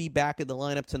 could be back in the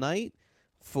lineup tonight.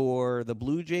 for the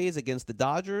Blue Jays against the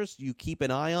Dodgers. You keep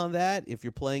an eye on that if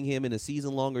you're playing him in a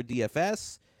season-longer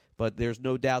DFS, but there's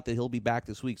no doubt that he'll be back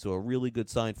this week, so a really good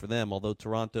sign for them, although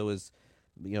Toronto is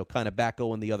kind of back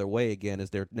going the other way again as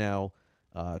they're now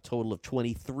a total of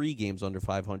 23 games under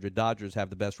 500. Dodgers have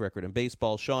the best record in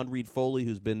baseball. Sean Reed-Foley,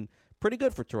 who's been pretty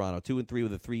good for Toronto, 2-3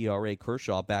 with a 3 ERA.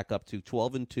 Kershaw back up to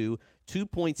 12-2,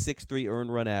 2.63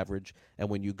 earned run average. And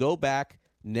when you go back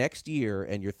next year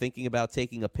and you're thinking about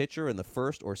taking a pitcher in the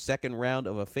first or second round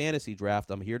of a fantasy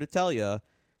draft, I'm here to tell you,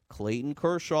 Clayton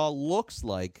Kershaw looks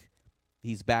like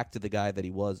he's back to the guy that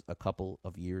he was a couple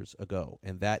of years ago.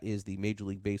 And that is the Major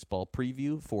League Baseball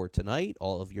preview for tonight.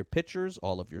 All of your pitchers,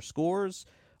 all of your scores,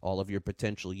 all of your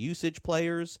potential usage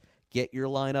players. Get your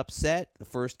lineup set. The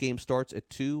first game starts at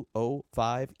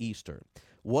 2:05 Eastern.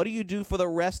 What do you do for the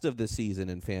rest of the season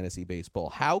in fantasy baseball?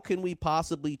 How can we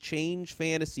possibly change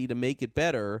fantasy to make it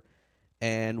better?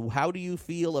 And how do you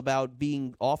feel about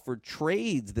being offered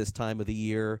trades this time of the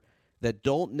year that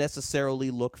don't necessarily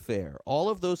look fair? All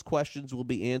of those questions will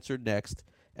be answered next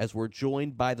as we're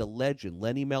joined by the legend,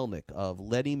 Lenny Melnick of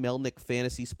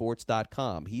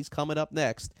LennyMelnickFantasySports.com. He's coming up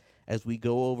next as we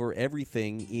go over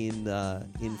everything in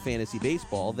fantasy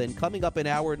baseball. Then coming up in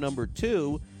hour number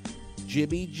 2,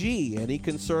 Jimmy G. Any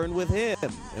concern with him?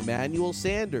 Emmanuel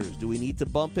Sanders. Do we need to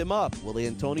bump him up? Will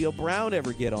Antonio Brown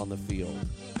ever get on the field?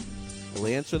 We'll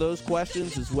answer those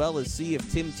questions as well as see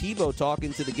if Tim Tebow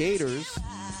talking to the Gators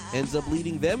ends up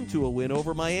leading them to a win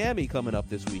over Miami coming up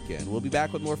this weekend. We'll be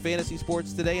back with more fantasy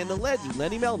sports today, and the legend,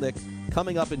 Lenny Melnick,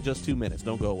 coming up in just 2 minutes.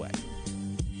 Don't go away.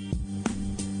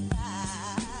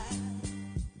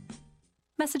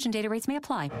 Message and data rates may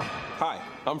apply. Hi,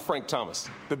 I'm Frank Thomas,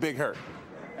 the Big Hurt.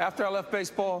 After I left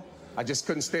baseball, I just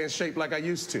couldn't stay in shape like I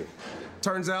used to.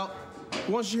 Turns out,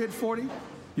 once you hit 40,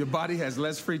 your body has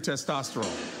less free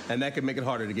testosterone, and that can make it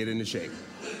harder to get into shape.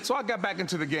 So I got back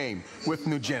into the game with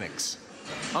Nugenics.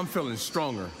 I'm feeling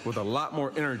stronger with a lot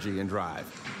more energy and drive.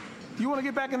 You want to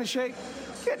get back into shape?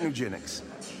 Get Nugenics.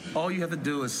 All you have to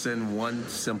do is send one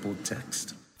simple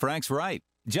text. Frank's right.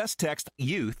 Just text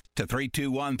YOUTH to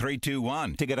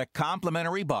 321-321 to get a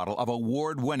complimentary bottle of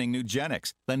award-winning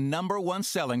Nugenics, the #1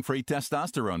 selling free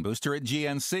testosterone booster at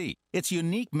GNC. Its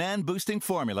unique man-boosting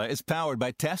formula is powered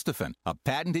by Testofen, a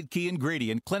patented key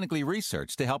ingredient clinically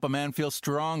researched to help a man feel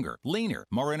stronger, leaner,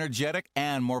 more energetic,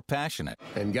 and more passionate.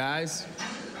 And guys,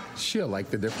 she'll like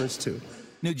the difference too.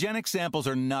 Nugenic samples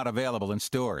are not available in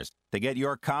stores. To get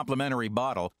your complimentary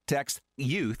bottle, text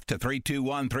YOUTH to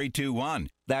 321-321.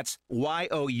 That's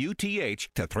YOUTH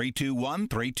to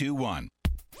 321-321.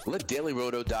 Let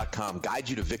DailyRoto.com guide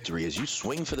you to victory as you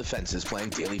swing for the fences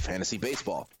playing daily fantasy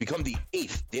baseball. Become the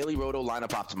 8th Daily Roto lineup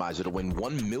optimizer to win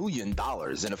 $1 million in a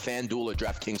FanDuel or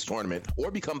DraftKings tournament,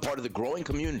 or become part of the growing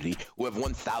community who have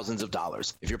won thousands of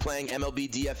dollars. If you're playing MLB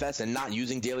DFS and not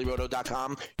using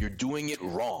DailyRoto.com, you're doing it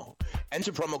wrong.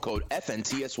 Enter promo code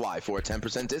FNTSY for a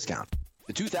 10% discount.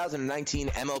 The 2019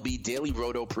 MLB Daily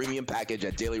Roto Premium Package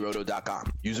at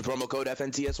DailyRoto.com. Use the promo code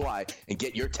FNTSY and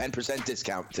get your 10%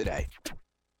 discount today.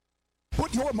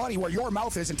 Put your money where your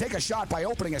mouth is and take a shot by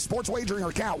opening a sports wagering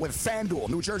account with FanDuel,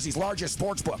 New Jersey's largest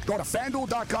sports book. Go to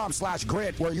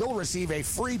FanDuel.com/grid where you'll receive a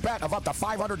free bet of up to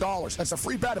 $500. That's a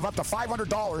free bet of up to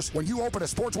 $500 when you open a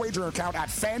sports wagering account at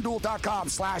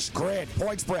FanDuel.com/grid.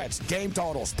 Point spreads, game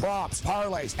totals, props,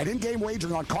 parlays, and in-game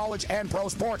wagering on college and pro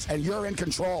sports, and you're in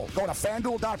control. Go to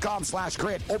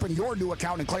FanDuel.com/grid. Open your new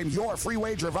account and claim your free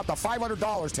wager of up to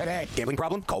 $500 today. Gambling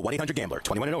problem? Call 1-800-GAMBLER.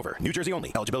 21 and over. New Jersey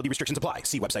only. Eligibility restrictions apply.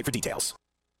 See website for details.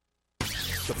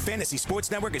 The Fantasy Sports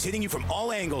Network is hitting you from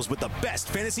all angles with the best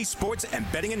fantasy sports and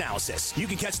betting analysis. You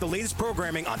can catch the latest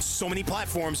programming on so many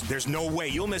platforms, there's no way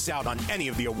you'll miss out on any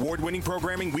of the award-winning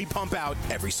programming we pump out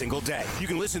every single day. You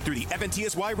can listen through the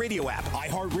FNTSY radio app,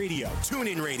 iHeartRadio,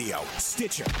 TuneIn Radio,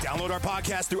 Stitcher. Download our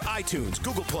podcast through iTunes,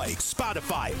 Google Play,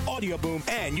 Spotify, Audio Boom,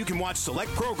 and you can watch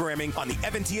select programming on the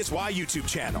FNTSY YouTube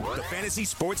channel. The Fantasy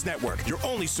Sports Network, your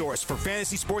only source for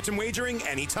fantasy sports and wagering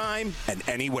anytime and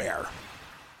anywhere.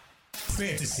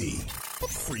 Fantasy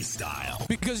Freestyle.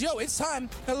 Because, it's time.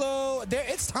 Hello.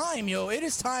 It's time, It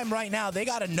is time right now. They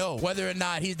got to know whether or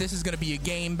not this is going to be a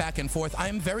game back and forth. I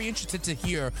am very interested to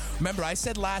hear. Remember, I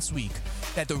said last week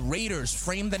that the Raiders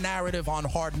framed the narrative on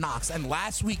Hard Knocks. And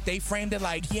last week, they framed it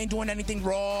like he ain't doing anything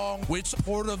wrong. We're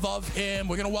supportive of him.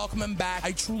 We're going to welcome him back.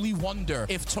 I truly wonder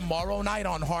if tomorrow night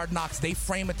on Hard Knocks, they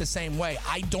frame it the same way.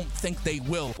 I don't think they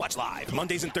will. Watch live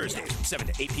Mondays and Thursdays from 7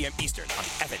 to 8 p.m. Eastern on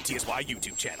the FNTSY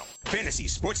YouTube channel. Fantasy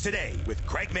Sports Today with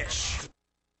Craig Mish.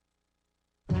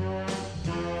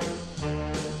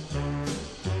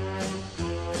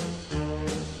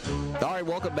 All right,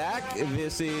 welcome back.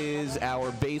 This is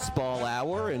our baseball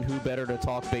hour, and who better to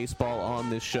talk baseball on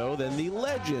this show than the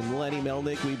legend, Lenny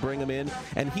Melnick. We bring him in,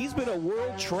 and he's been a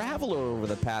world traveler over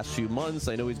the past few months.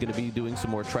 I know he's going to be doing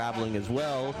some more traveling as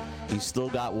well. He's still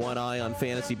got one eye on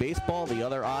fantasy baseball, the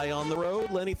other eye on the road.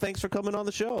 Lenny, thanks for coming on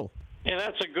the show. Yeah,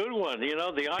 that's a good one. You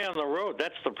know, the eye on the road,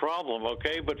 that's the problem,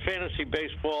 okay? But fantasy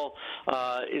baseball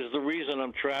is the reason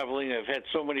I'm traveling. I've had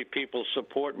so many people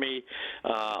support me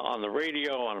on the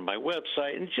radio, on my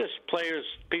website, and just players,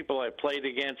 people I played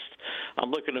against.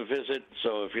 I'm looking to visit,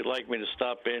 so if you'd like me to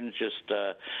stop in, just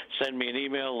send me an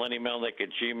email,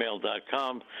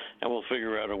 lennymelnick@gmail.com, and we'll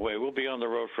figure out a way. We'll be on the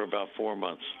road for about 4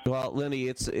 months. Well, Lenny,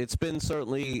 it's been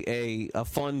certainly a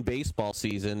fun baseball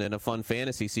season and a fun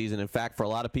fantasy season. In fact, for a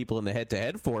lot of people in the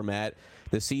head-to-head format,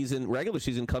 the regular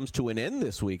season comes to an end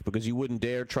this week because you wouldn't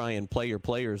dare try and play your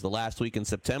players the last week in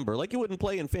September, like you wouldn't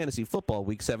play in fantasy football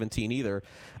week 17 either.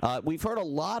 We've heard a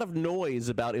lot of noise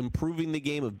about improving the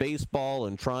game of baseball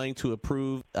and trying to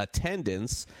improve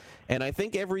attendance, and I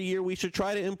think every year we should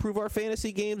try to improve our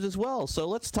fantasy games as well. So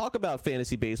let's talk about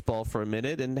fantasy baseball for a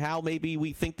minute and how maybe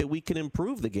we think that we can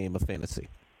improve the game of fantasy.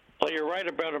 Well, you're right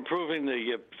about improving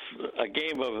the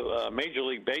game of Major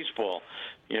League Baseball.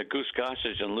 You know, Goose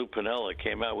Gossage and Lou Piniella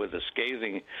came out with a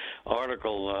scathing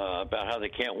article about how they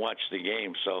can't watch the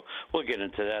game. So we'll get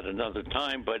into that another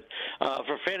time. But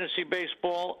for fantasy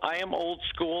baseball, I am old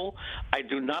school. I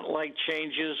do not like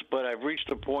changes, but I've reached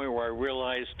a point where I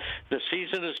realize the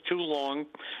season is too long.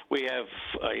 We have,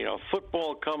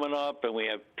 football coming up, and we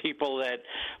have people that,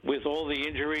 with all the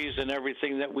injuries and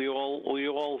everything that we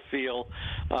all feel,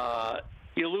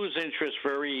 you lose interest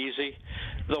very easy.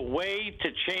 The way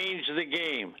to change the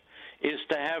game is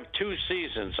to have 2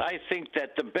 seasons. I think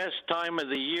that the best time of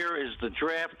the year is the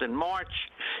draft in March.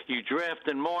 You draft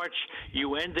in March.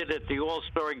 You end it at the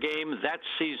All-Star game. That's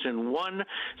season 1.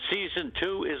 Season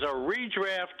 2 is a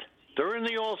redraft during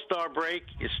the All-Star break.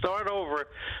 You start over.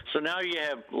 So now you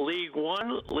have League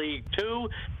 1, League 2,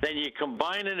 then you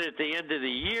combine it at the end of the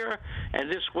year,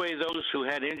 and this way those who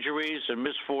had injuries and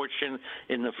misfortune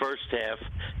in the first half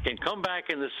can come back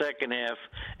in the second half,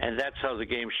 and that's how the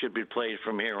game should be played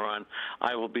from here on.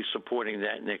 I will be supporting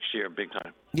that next year big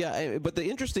time. Yeah, but the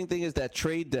interesting thing is that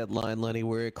trade deadline, Lenny,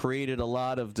 where it created a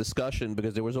lot of discussion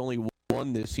because there was only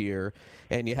one this year,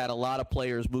 and you had a lot of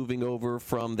players moving over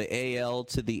from the AL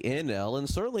to the NL, and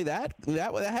certainly that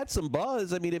had some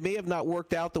buzz. I mean, it may have not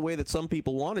worked out the way that some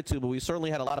people wanted to, but we certainly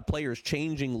had a lot of players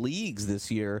changing leagues this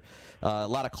year. A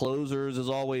lot of closers, as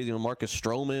always. Marcus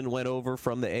Stroman went over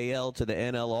from the AL to the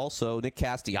NL also. Nick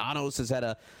Castellanos has had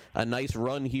a nice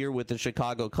run here with the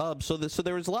Chicago Cubs. So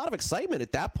there was a lot of excitement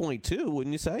at that point, too,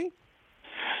 wouldn't you say?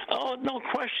 Oh, no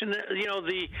question.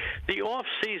 The off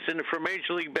season for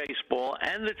Major League Baseball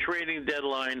and the trading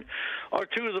deadline are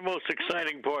 2 of the most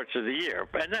exciting parts of the year,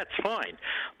 and that's fine.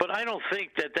 But I don't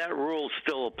think that rule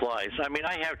still applies. I mean,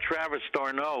 I have Travis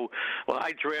d'Arnaud. Well,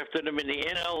 I drafted him in the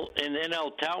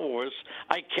NL Tout Wars.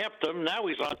 I kept him. Now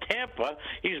he's on Tampa.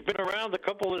 He's been around a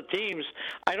couple of teams.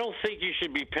 I don't think you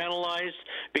should be penalized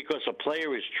because a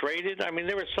player is traded. I mean,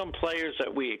 there were some players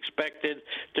that we expected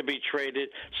to be traded,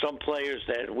 some players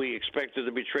that we expected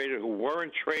to be traded who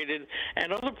weren't traded,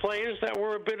 and other players that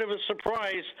were a bit of a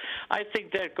surprise. I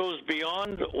think that goes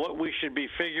beyond what we should be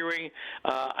figuring.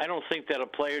 I don't think that a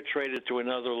player traded to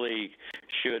another league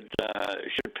should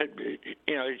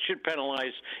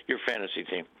penalize your fantasy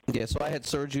team. Yeah, so I had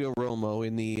Sergio Romo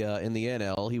in the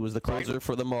NL. He was the closer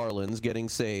for the Marlins, getting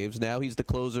saves. Now he's the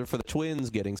closer for the Twins,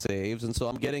 getting saves, and so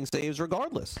I'm getting saves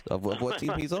regardless of what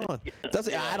team he's on.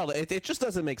 I don't know. It just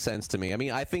doesn't make sense to me. I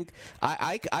mean, I think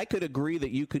I could agree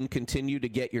that you can continue to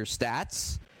get your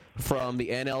stats from the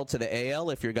NL to the AL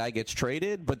if your guy gets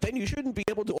traded, but then you shouldn't be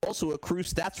able to also accrue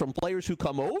stats from players who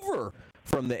come over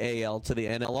from the AL to the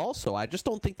NL also. I just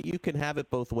don't think that you can have it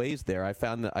both ways there. I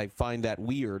find that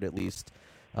weird, at least.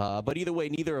 But either way,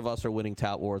 neither of us are winning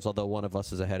Tout Wars, although one of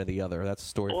us is ahead of the other. That's a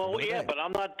story. Well, yeah, but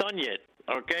I'm not done yet.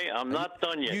 Okay, I'm not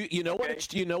done yet. You know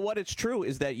what? It's true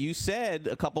is that you said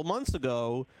a couple months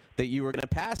ago that you were going to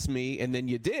pass me, and then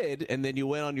you did, and then you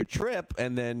went on your trip,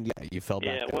 and then you fell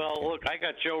back. Yeah, well, look, I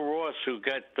got Joe Ross who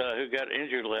got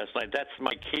injured last night. That's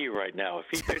my key right now. If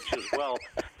he pitches well,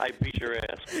 I beat your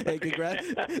ass. Hey, congrats.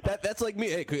 That's like me.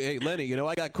 Hey, Lenny,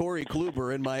 I got Corey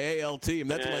Kluber in my AL team.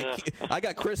 That's my key. I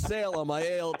got Chris Sale on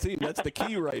my AL team. That's the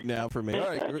key right now for me. All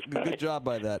right, good job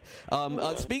by that.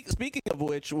 Speaking of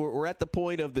which, we're at the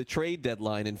point of the trade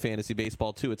deadline in fantasy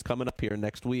baseball too. It's coming up here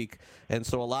next week, and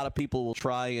so a lot of people will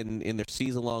try in their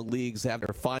season-long leagues have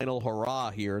their final hurrah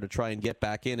here to try and get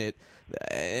back in it.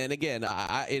 And again,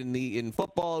 in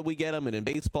football we get them, and in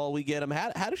baseball we get them.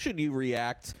 How should you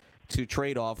react to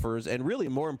trade offers? And really,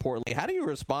 more importantly, how do you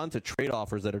respond to trade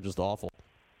offers that are just awful?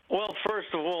 Well, first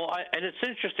of all, and it's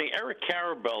interesting, Eric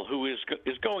Karabell, who is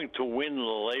going to win the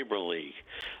Labor League.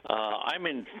 I'm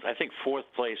in, I think, 4th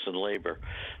place in Labor,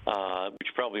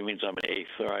 which probably means I'm in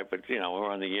 8th, all right? But,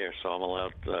 we're on the air, so I'm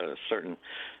allowed a certain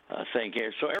thing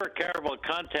here. So Eric Karabell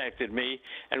contacted me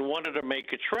and wanted to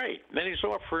make a trade. Then he's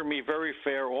offering me very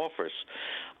fair offers.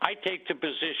 I take the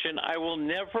position I will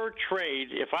never trade.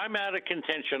 If I'm out of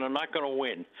contention, I'm not going to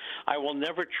win. I will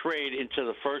never trade into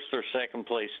the 1st or 2nd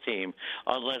place team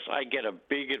unless I get a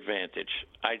big advantage.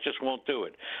 I just won't do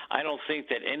it. I don't think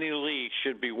that any league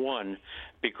should be won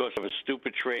because of a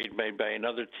stupid trade made by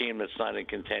another team that's not in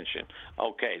contention.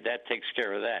 Okay, that takes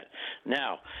care of that.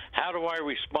 Now, how do I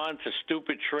respond to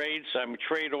stupid trades?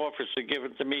 Trade offers are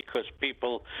given to me because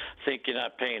people think you're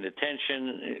not paying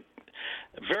attention.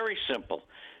 Very simple.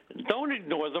 Don't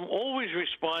ignore them. Always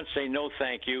respond, say no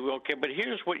thank you. Okay, but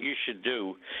here's what you should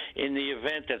do in the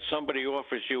event that somebody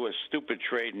offers you a stupid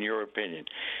trade in your opinion.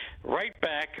 Write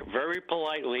back very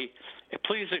politely,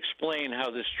 please explain how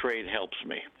this trade helps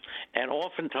me. And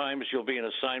oftentimes you'll be in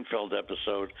a Seinfeld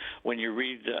episode when you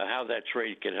read how that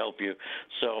trade could help you.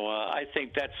 So I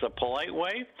think that's a polite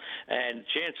way, and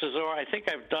chances are I think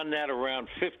I've done that around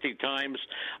 50 times.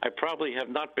 I probably have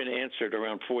not been answered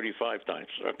around 45 times.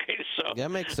 Okay, so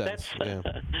that makes sense.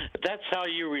 That's how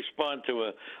you respond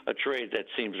to a trade that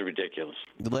seems ridiculous.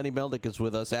 Lenny Melnick is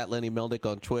with us, at Lenny Melnick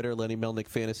on Twitter,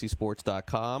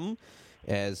 LennyMelnickFantasySports.com.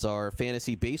 As our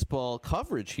fantasy baseball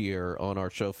coverage here on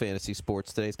our show, Fantasy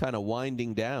Sports Today, is kind of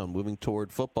winding down, moving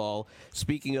toward football.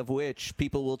 Speaking of which,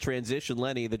 people will transition,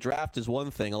 Lenny. The draft is one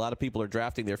thing. A lot of people are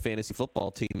drafting their fantasy football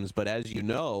teams, but as you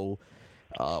know,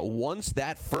 once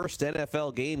that first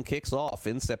NFL game kicks off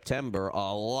in September,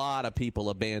 a lot of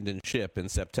people abandon ship in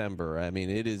September. I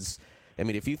mean,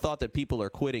 if you thought that people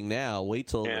are quitting now, wait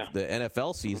till the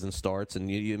NFL season starts. And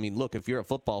look, if you're a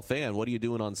football fan, what are you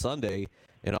doing on Sunday?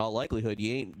 In all likelihood,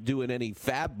 you ain't doing any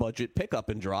fab budget pickup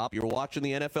and drop. You're watching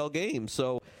the NFL game.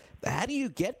 So how do you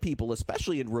get people,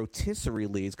 especially in rotisserie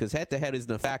leagues, because head-to-head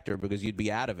isn't a factor because you'd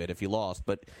be out of it if you lost.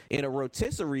 But in a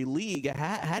rotisserie league,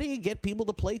 how do you get people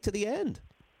to play to the end?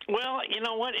 Well, you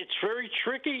know what? It's very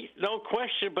tricky, no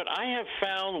question, but I have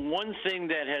found one thing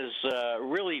that has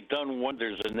really done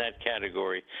wonders in that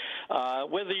category.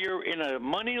 Whether you're in a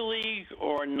money league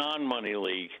or a non-money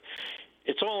league,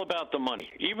 it's all about the money,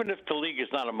 even if the league is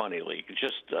not a money league.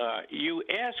 Just you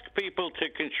ask people to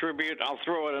contribute, I'll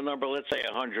throw out a number, let's say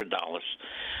 $100,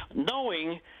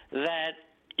 knowing that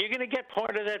you're going to get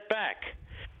part of that back,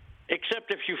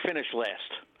 except if you finish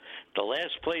last. The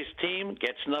last place team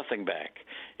gets nothing back.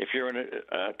 If you're in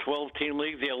a 12-team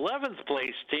league, the 11th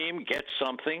place team gets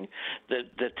something. The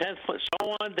 10th,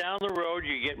 so on down the road,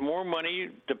 you get more money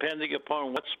depending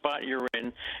upon what spot you're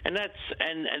in, and that's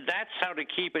how to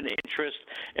keep an interest.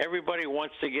 Everybody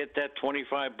wants to get that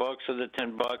 $25 or the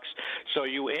 $10. So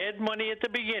you add money at the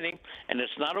beginning, and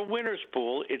it's not a winner's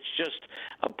pool. It's just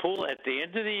a pool at the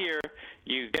end of the year.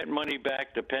 You get money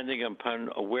back depending upon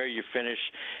where you finish.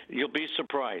 You'll be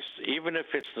surprised. Even if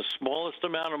it's the smallest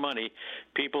amount of money,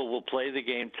 people will play the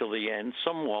game till the end.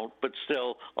 Some won't, but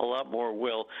still a lot more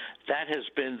will. That has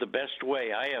been the best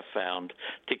way I have found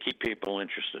to keep people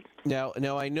interested. Now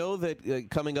I know that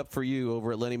coming up for you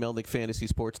over at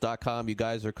LennyMelnickFantasySports.com, you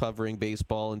guys are covering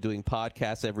baseball and doing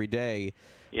podcasts every day.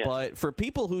 Yes. But for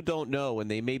people who don't know, and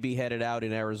they may be headed out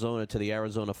in Arizona to the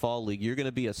Arizona Fall League, you're going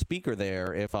to be a speaker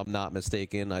there, if I'm not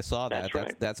mistaken. I saw that. That's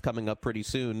right. That's coming up pretty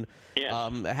soon. Yes.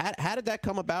 How did that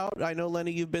come about? I know,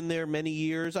 Lenny, you've been there many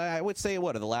years. I would say, in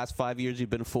the last 5 years you've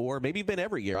been 4? Maybe you've been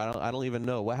every year. I don't even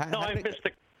know. I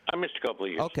missed a couple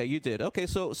of years. Okay, you did. Okay,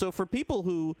 so for people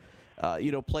who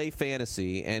play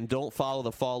fantasy and don't follow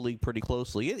the Fall League pretty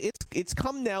closely, it's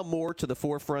come now more to the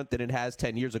forefront than it has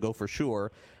 10 years ago for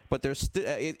sure. But there's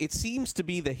it seems to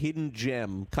be the hidden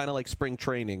gem, kind of like spring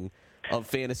training, of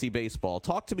fantasy baseball.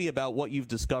 Talk to me about what you've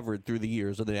discovered through the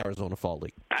years of the Arizona Fall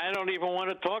League. I don't even want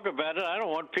to talk about it. I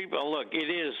don't want people. Look,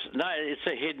 it's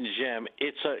a hidden gem.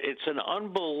 It's an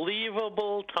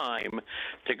unbelievable time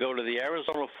to go to the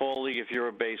Arizona Fall League if you're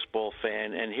a baseball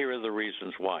fan, and here are the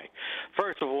reasons why.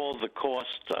 First of all, the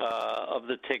cost of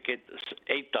the ticket is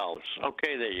 $8.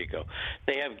 Okay, there you go.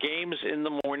 They have games in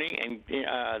the morning, and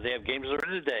they have games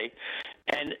during the day.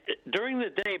 And during the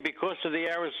day, because of the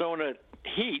Arizona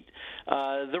heat,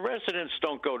 the residents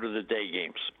don't go to the day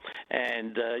games,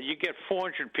 and you get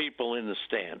 400 people in the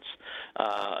stands,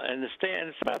 and the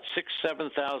stands about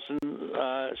 7,000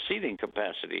 seating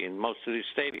capacity in most of these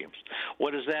stadiums.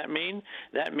 What does that mean?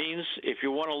 That means if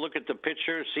you want to look at the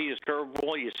pitcher, see his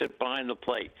curveball, you sit behind the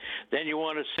plate. Then you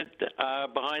want to sit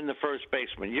behind the first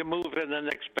baseman. You move in the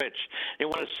next pitch. You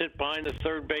want to sit behind the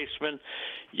third baseman.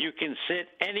 You can sit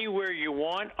anywhere you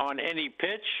want on any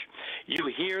pitch. You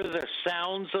hear the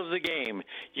sounds of the game.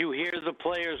 You hear the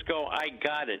players go, I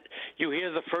got it. You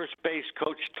hear the first base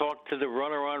coach talk to the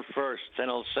runner on first, and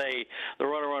he'll say, the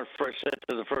runner on first said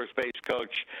to the first base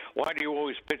coach, why do you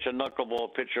always pitch a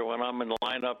knuckleball pitcher when I'm in the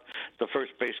lineup? The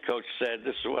first base coach said,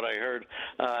 this is what I heard.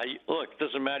 Look,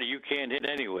 doesn't matter. You can't hit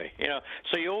anyway.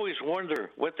 So you always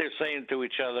wonder what they're saying to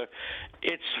each other.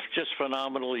 It's just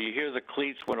phenomenal. You hear the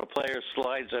cleats when a player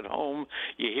slides at home.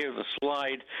 You hear the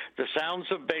slide. The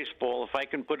sounds of baseball, if I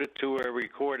can put it to a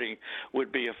recording,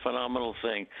 would be a phenomenal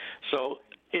thing. So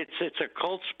it's a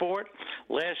cult sport.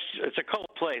 It's a cult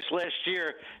place. Last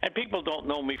year, and people don't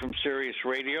know me from Sirius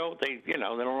Radio. They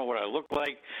don't know what I look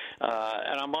like.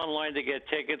 And I'm online to get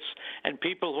tickets. And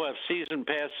people who have season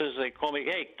passes, they call me,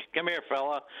 hey, come here,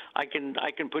 fella. I can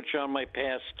put you on my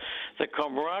pass. The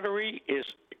camaraderie is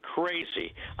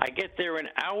crazy. I get there an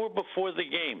hour before the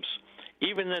games.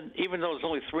 Even though there's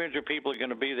only 300 people are going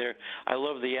to be there, I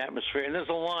love the atmosphere. And there's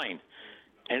a line.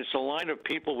 And it's a line of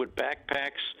people with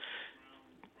backpacks.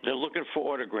 They're looking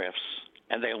for autographs.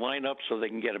 And they line up so they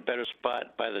can get a better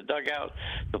spot by the dugout.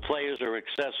 The players are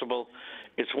accessible.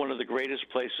 It's one of the greatest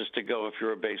places to go if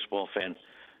you're a baseball fan.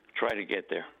 Try to get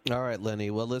there. All right, Lenny.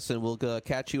 Well, listen, we'll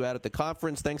catch you out at the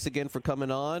conference. Thanks again for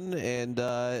coming on, and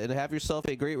have yourself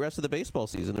a great rest of the baseball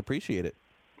season. Appreciate it.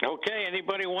 Okay,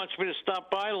 anybody wants me to stop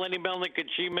by,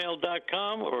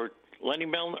 LennyMelnick@gmail.com or Lenny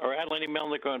Melnick or at Lenny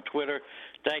Melnick on Twitter.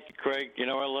 Thank you, Craig.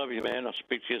 I love you, man. I'll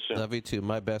speak to you soon. Love you too.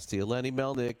 My best to you. Lenny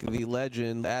Melnick, the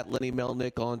legend, at Lenny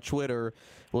Melnick on Twitter.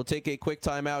 We'll take a quick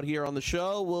time out here on the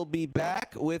show. We'll be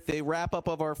back with a wrap-up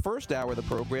of our first hour of the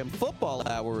program. Football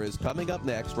Hour is coming up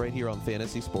next right here on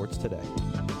Fantasy Sports Today.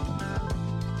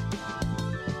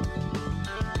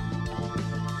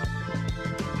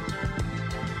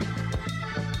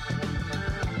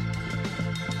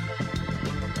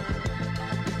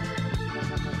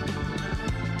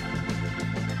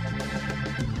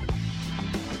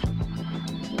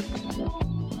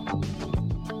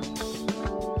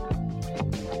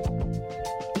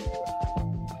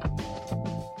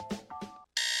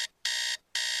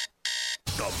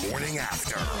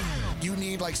 You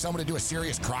need someone to do a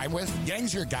serious crime with?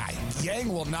 Yang's your guy.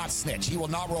 Yang will not snitch. He will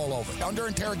not roll over. Under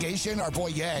interrogation, our boy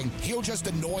Yang, he'll just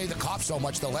annoy the cops so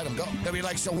much they'll let him go. They'll be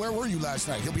like, so where were you last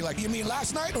night? He'll be like, you mean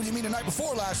last night or you mean the night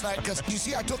before last night? Because you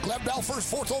see, I took Lev Bell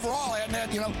first, 4th overall, and then,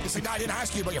 it's like, I didn't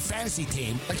ask you about your fantasy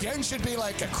team. Yang should be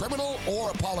like a criminal or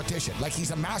a politician.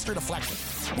 He's a master deflector.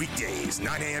 Weekdays,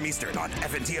 9 a.m. Eastern on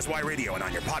FNTSY Radio and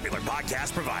on your popular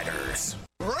podcast providers.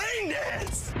 Rain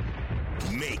dance!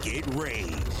 Make it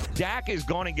rain. Dak is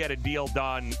going to get a deal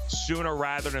done sooner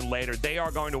rather than later. They are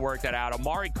going to work that out.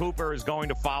 Amari Cooper is going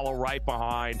to follow right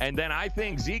behind. And then I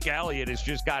think Zeke Elliott has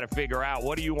just got to figure out,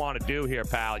 what do you want to do here,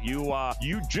 pal?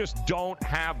 You just don't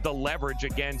have the leverage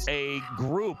against a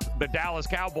group, the Dallas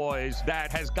Cowboys,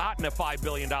 that has gotten a $5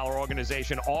 billion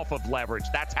organization off of leverage.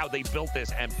 That's how they built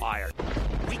this empire.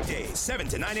 Weekdays, 7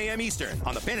 to 9 a.m. Eastern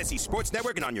on the Fantasy Sports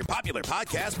Network and on your popular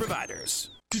podcast providers.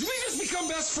 Did we just become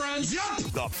best friends? Yup!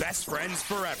 The best friends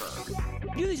forever.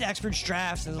 You do these experts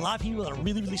drafts, and a lot of people that are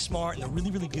really, really smart and they're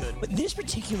really, really good. But this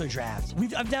particular draft,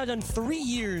 I've now done 3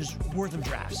 years worth of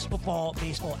drafts, football,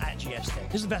 baseball, at GS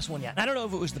Tech. This is the best one yet. I don't know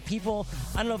if it was the people.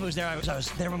 I don't know if it was there. I was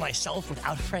there by myself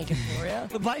without Frank and Gloria.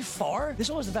 But by far, this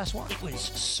one was the best one. It was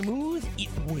smooth. It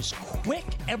was quick.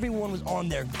 Everyone was on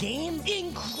their game.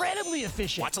 Incredibly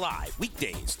efficient. Watch live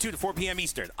weekdays, 2 to 4 p.m.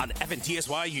 Eastern on the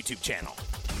FNTSY YouTube channel.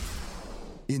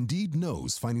 Indeed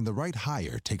knows finding the right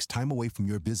hire takes time away from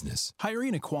your business.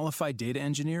 Hiring a qualified data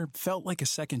engineer felt like a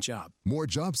second job. More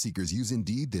job seekers use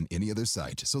Indeed than any other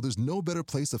site, so there's no better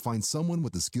place to find someone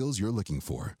with the skills you're looking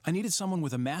for. I needed someone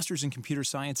with a master's in computer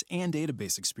science and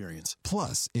database experience.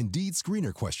 Plus, Indeed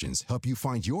screener questions help you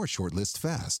find your shortlist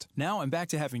fast. Now I'm back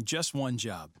to having just one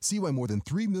job. See why more than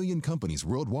 3 million companies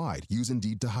worldwide use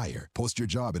Indeed to hire. Post your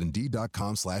job at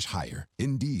Indeed.com/hire.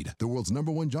 Indeed, the world's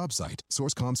 #1 job site.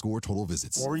 Source.com score total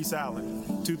visits. Maurice Allen,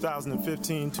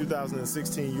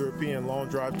 2015-2016 European Long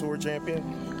Drive Tour champion,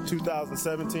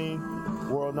 2017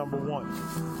 world #1.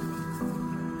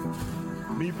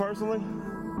 Me personally,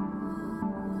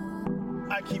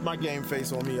 I keep my game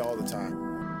face on me all the time.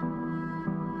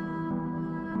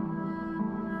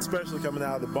 especially coming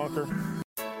out of the bunker.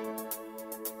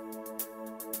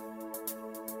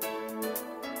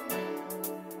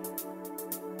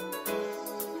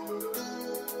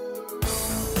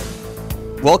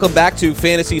 Welcome back to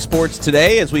Fantasy Sports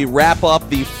Today as we wrap up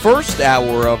the first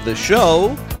hour of the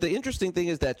show. The interesting thing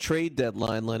is that trade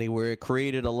deadline, Lenny, where it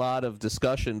created a lot of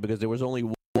discussion because there was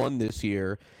only one this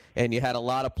year, and you had a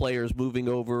lot of players moving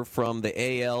over from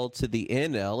the AL to the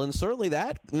NL, and certainly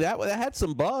that had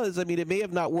some buzz. I mean, it may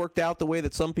have not worked out the way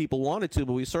that some people wanted to,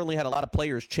 but we certainly had a lot of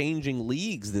players changing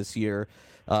leagues this year.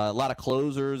 A lot of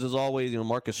closers, as always.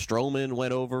 Marcus Stroman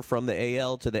went over from the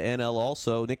AL to the NL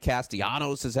also. Nick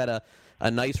Castellanos has had a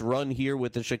nice run here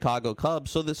with the Chicago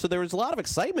Cubs. So there was a lot of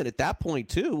excitement at that point,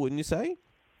 too, wouldn't you say?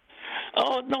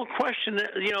 Oh, no question.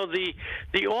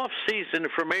 The off season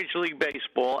for Major League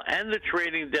Baseball and the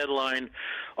trading deadline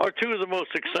are two of the most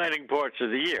exciting parts of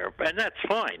the year, and that's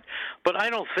fine. But I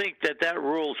don't think that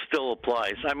rule still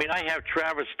applies. I mean, I have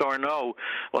Travis d'Arnaud.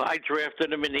 Well, I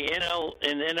drafted him in the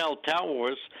NL Tout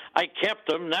Wars. I kept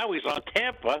him. Now he's on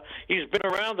Tampa. He's been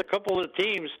around a couple of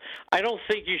teams. I don't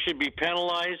think you should be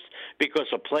penalized because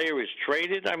a player is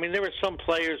traded. I mean, there were some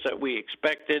players that we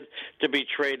expected to be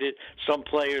traded, some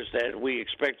players that we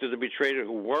expected to be traded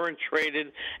who weren't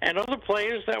traded, and other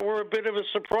players that were a bit of a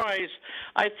surprise.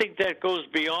 I think that goes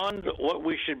beyond what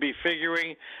we should be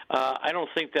figuring. I don't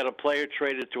think that a player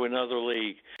traded to another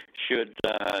league should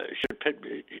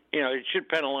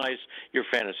penalize your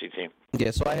fantasy team.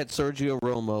 Yeah, so I had Sergio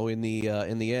Romo in the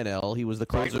NL. He was the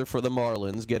closer for the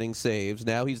Marlins, getting saves.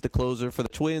 Now he's the closer for the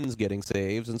Twins, getting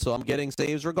saves, and so I'm getting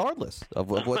saves regardless of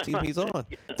what team he's on.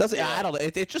 I don't know.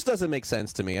 It just doesn't make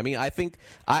sense to me. I mean, I think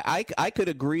I could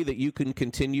agree that you can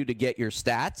continue to get your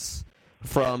stats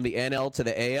from the NL to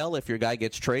the AL if your guy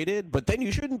gets traded, but then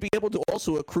you shouldn't be able to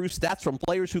also accrue stats from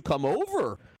players who come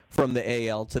over from the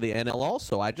AL to the NL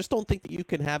also. I just don't think that you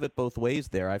can have it both ways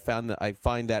there. I find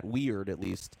that weird, at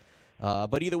least.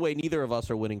 But either way, neither of us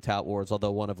are winning Tout Wars,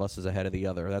 although one of us is ahead of the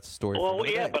other. That's the story. Well,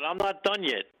 yeah, but I'm not done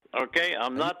yet. Okay,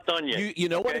 I'm not done yet. You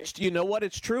know what? You know what?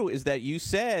 It's true is that you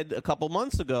said a couple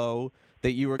months ago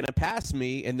that you were going to pass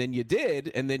me, and then you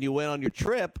did, and then you went on your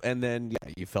trip, and then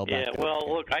you fell back. Yeah, well,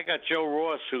 look, I got Joe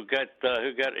Ross who got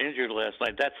injured last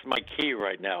night. That's my key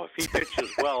right now. If he pitches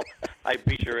well, I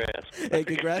beat your ass. Hey,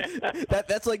 congrats.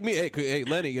 That's like me. Hey,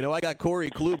 Lenny, I got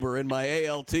Corey Kluber in my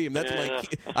AL team. That's my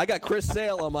key. I got Chris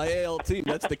Sale on my AL team.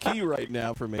 That's the key right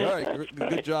now for me. All right,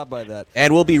 good job by that.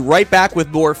 And we'll be right back with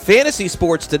more Fantasy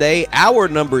Sports Today, hour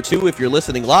number 2 if you're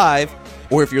listening live.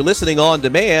 Or if you're listening on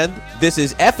demand, this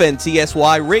is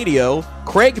FNTSY Radio,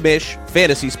 Craig Mish,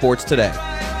 Fantasy Sports Today.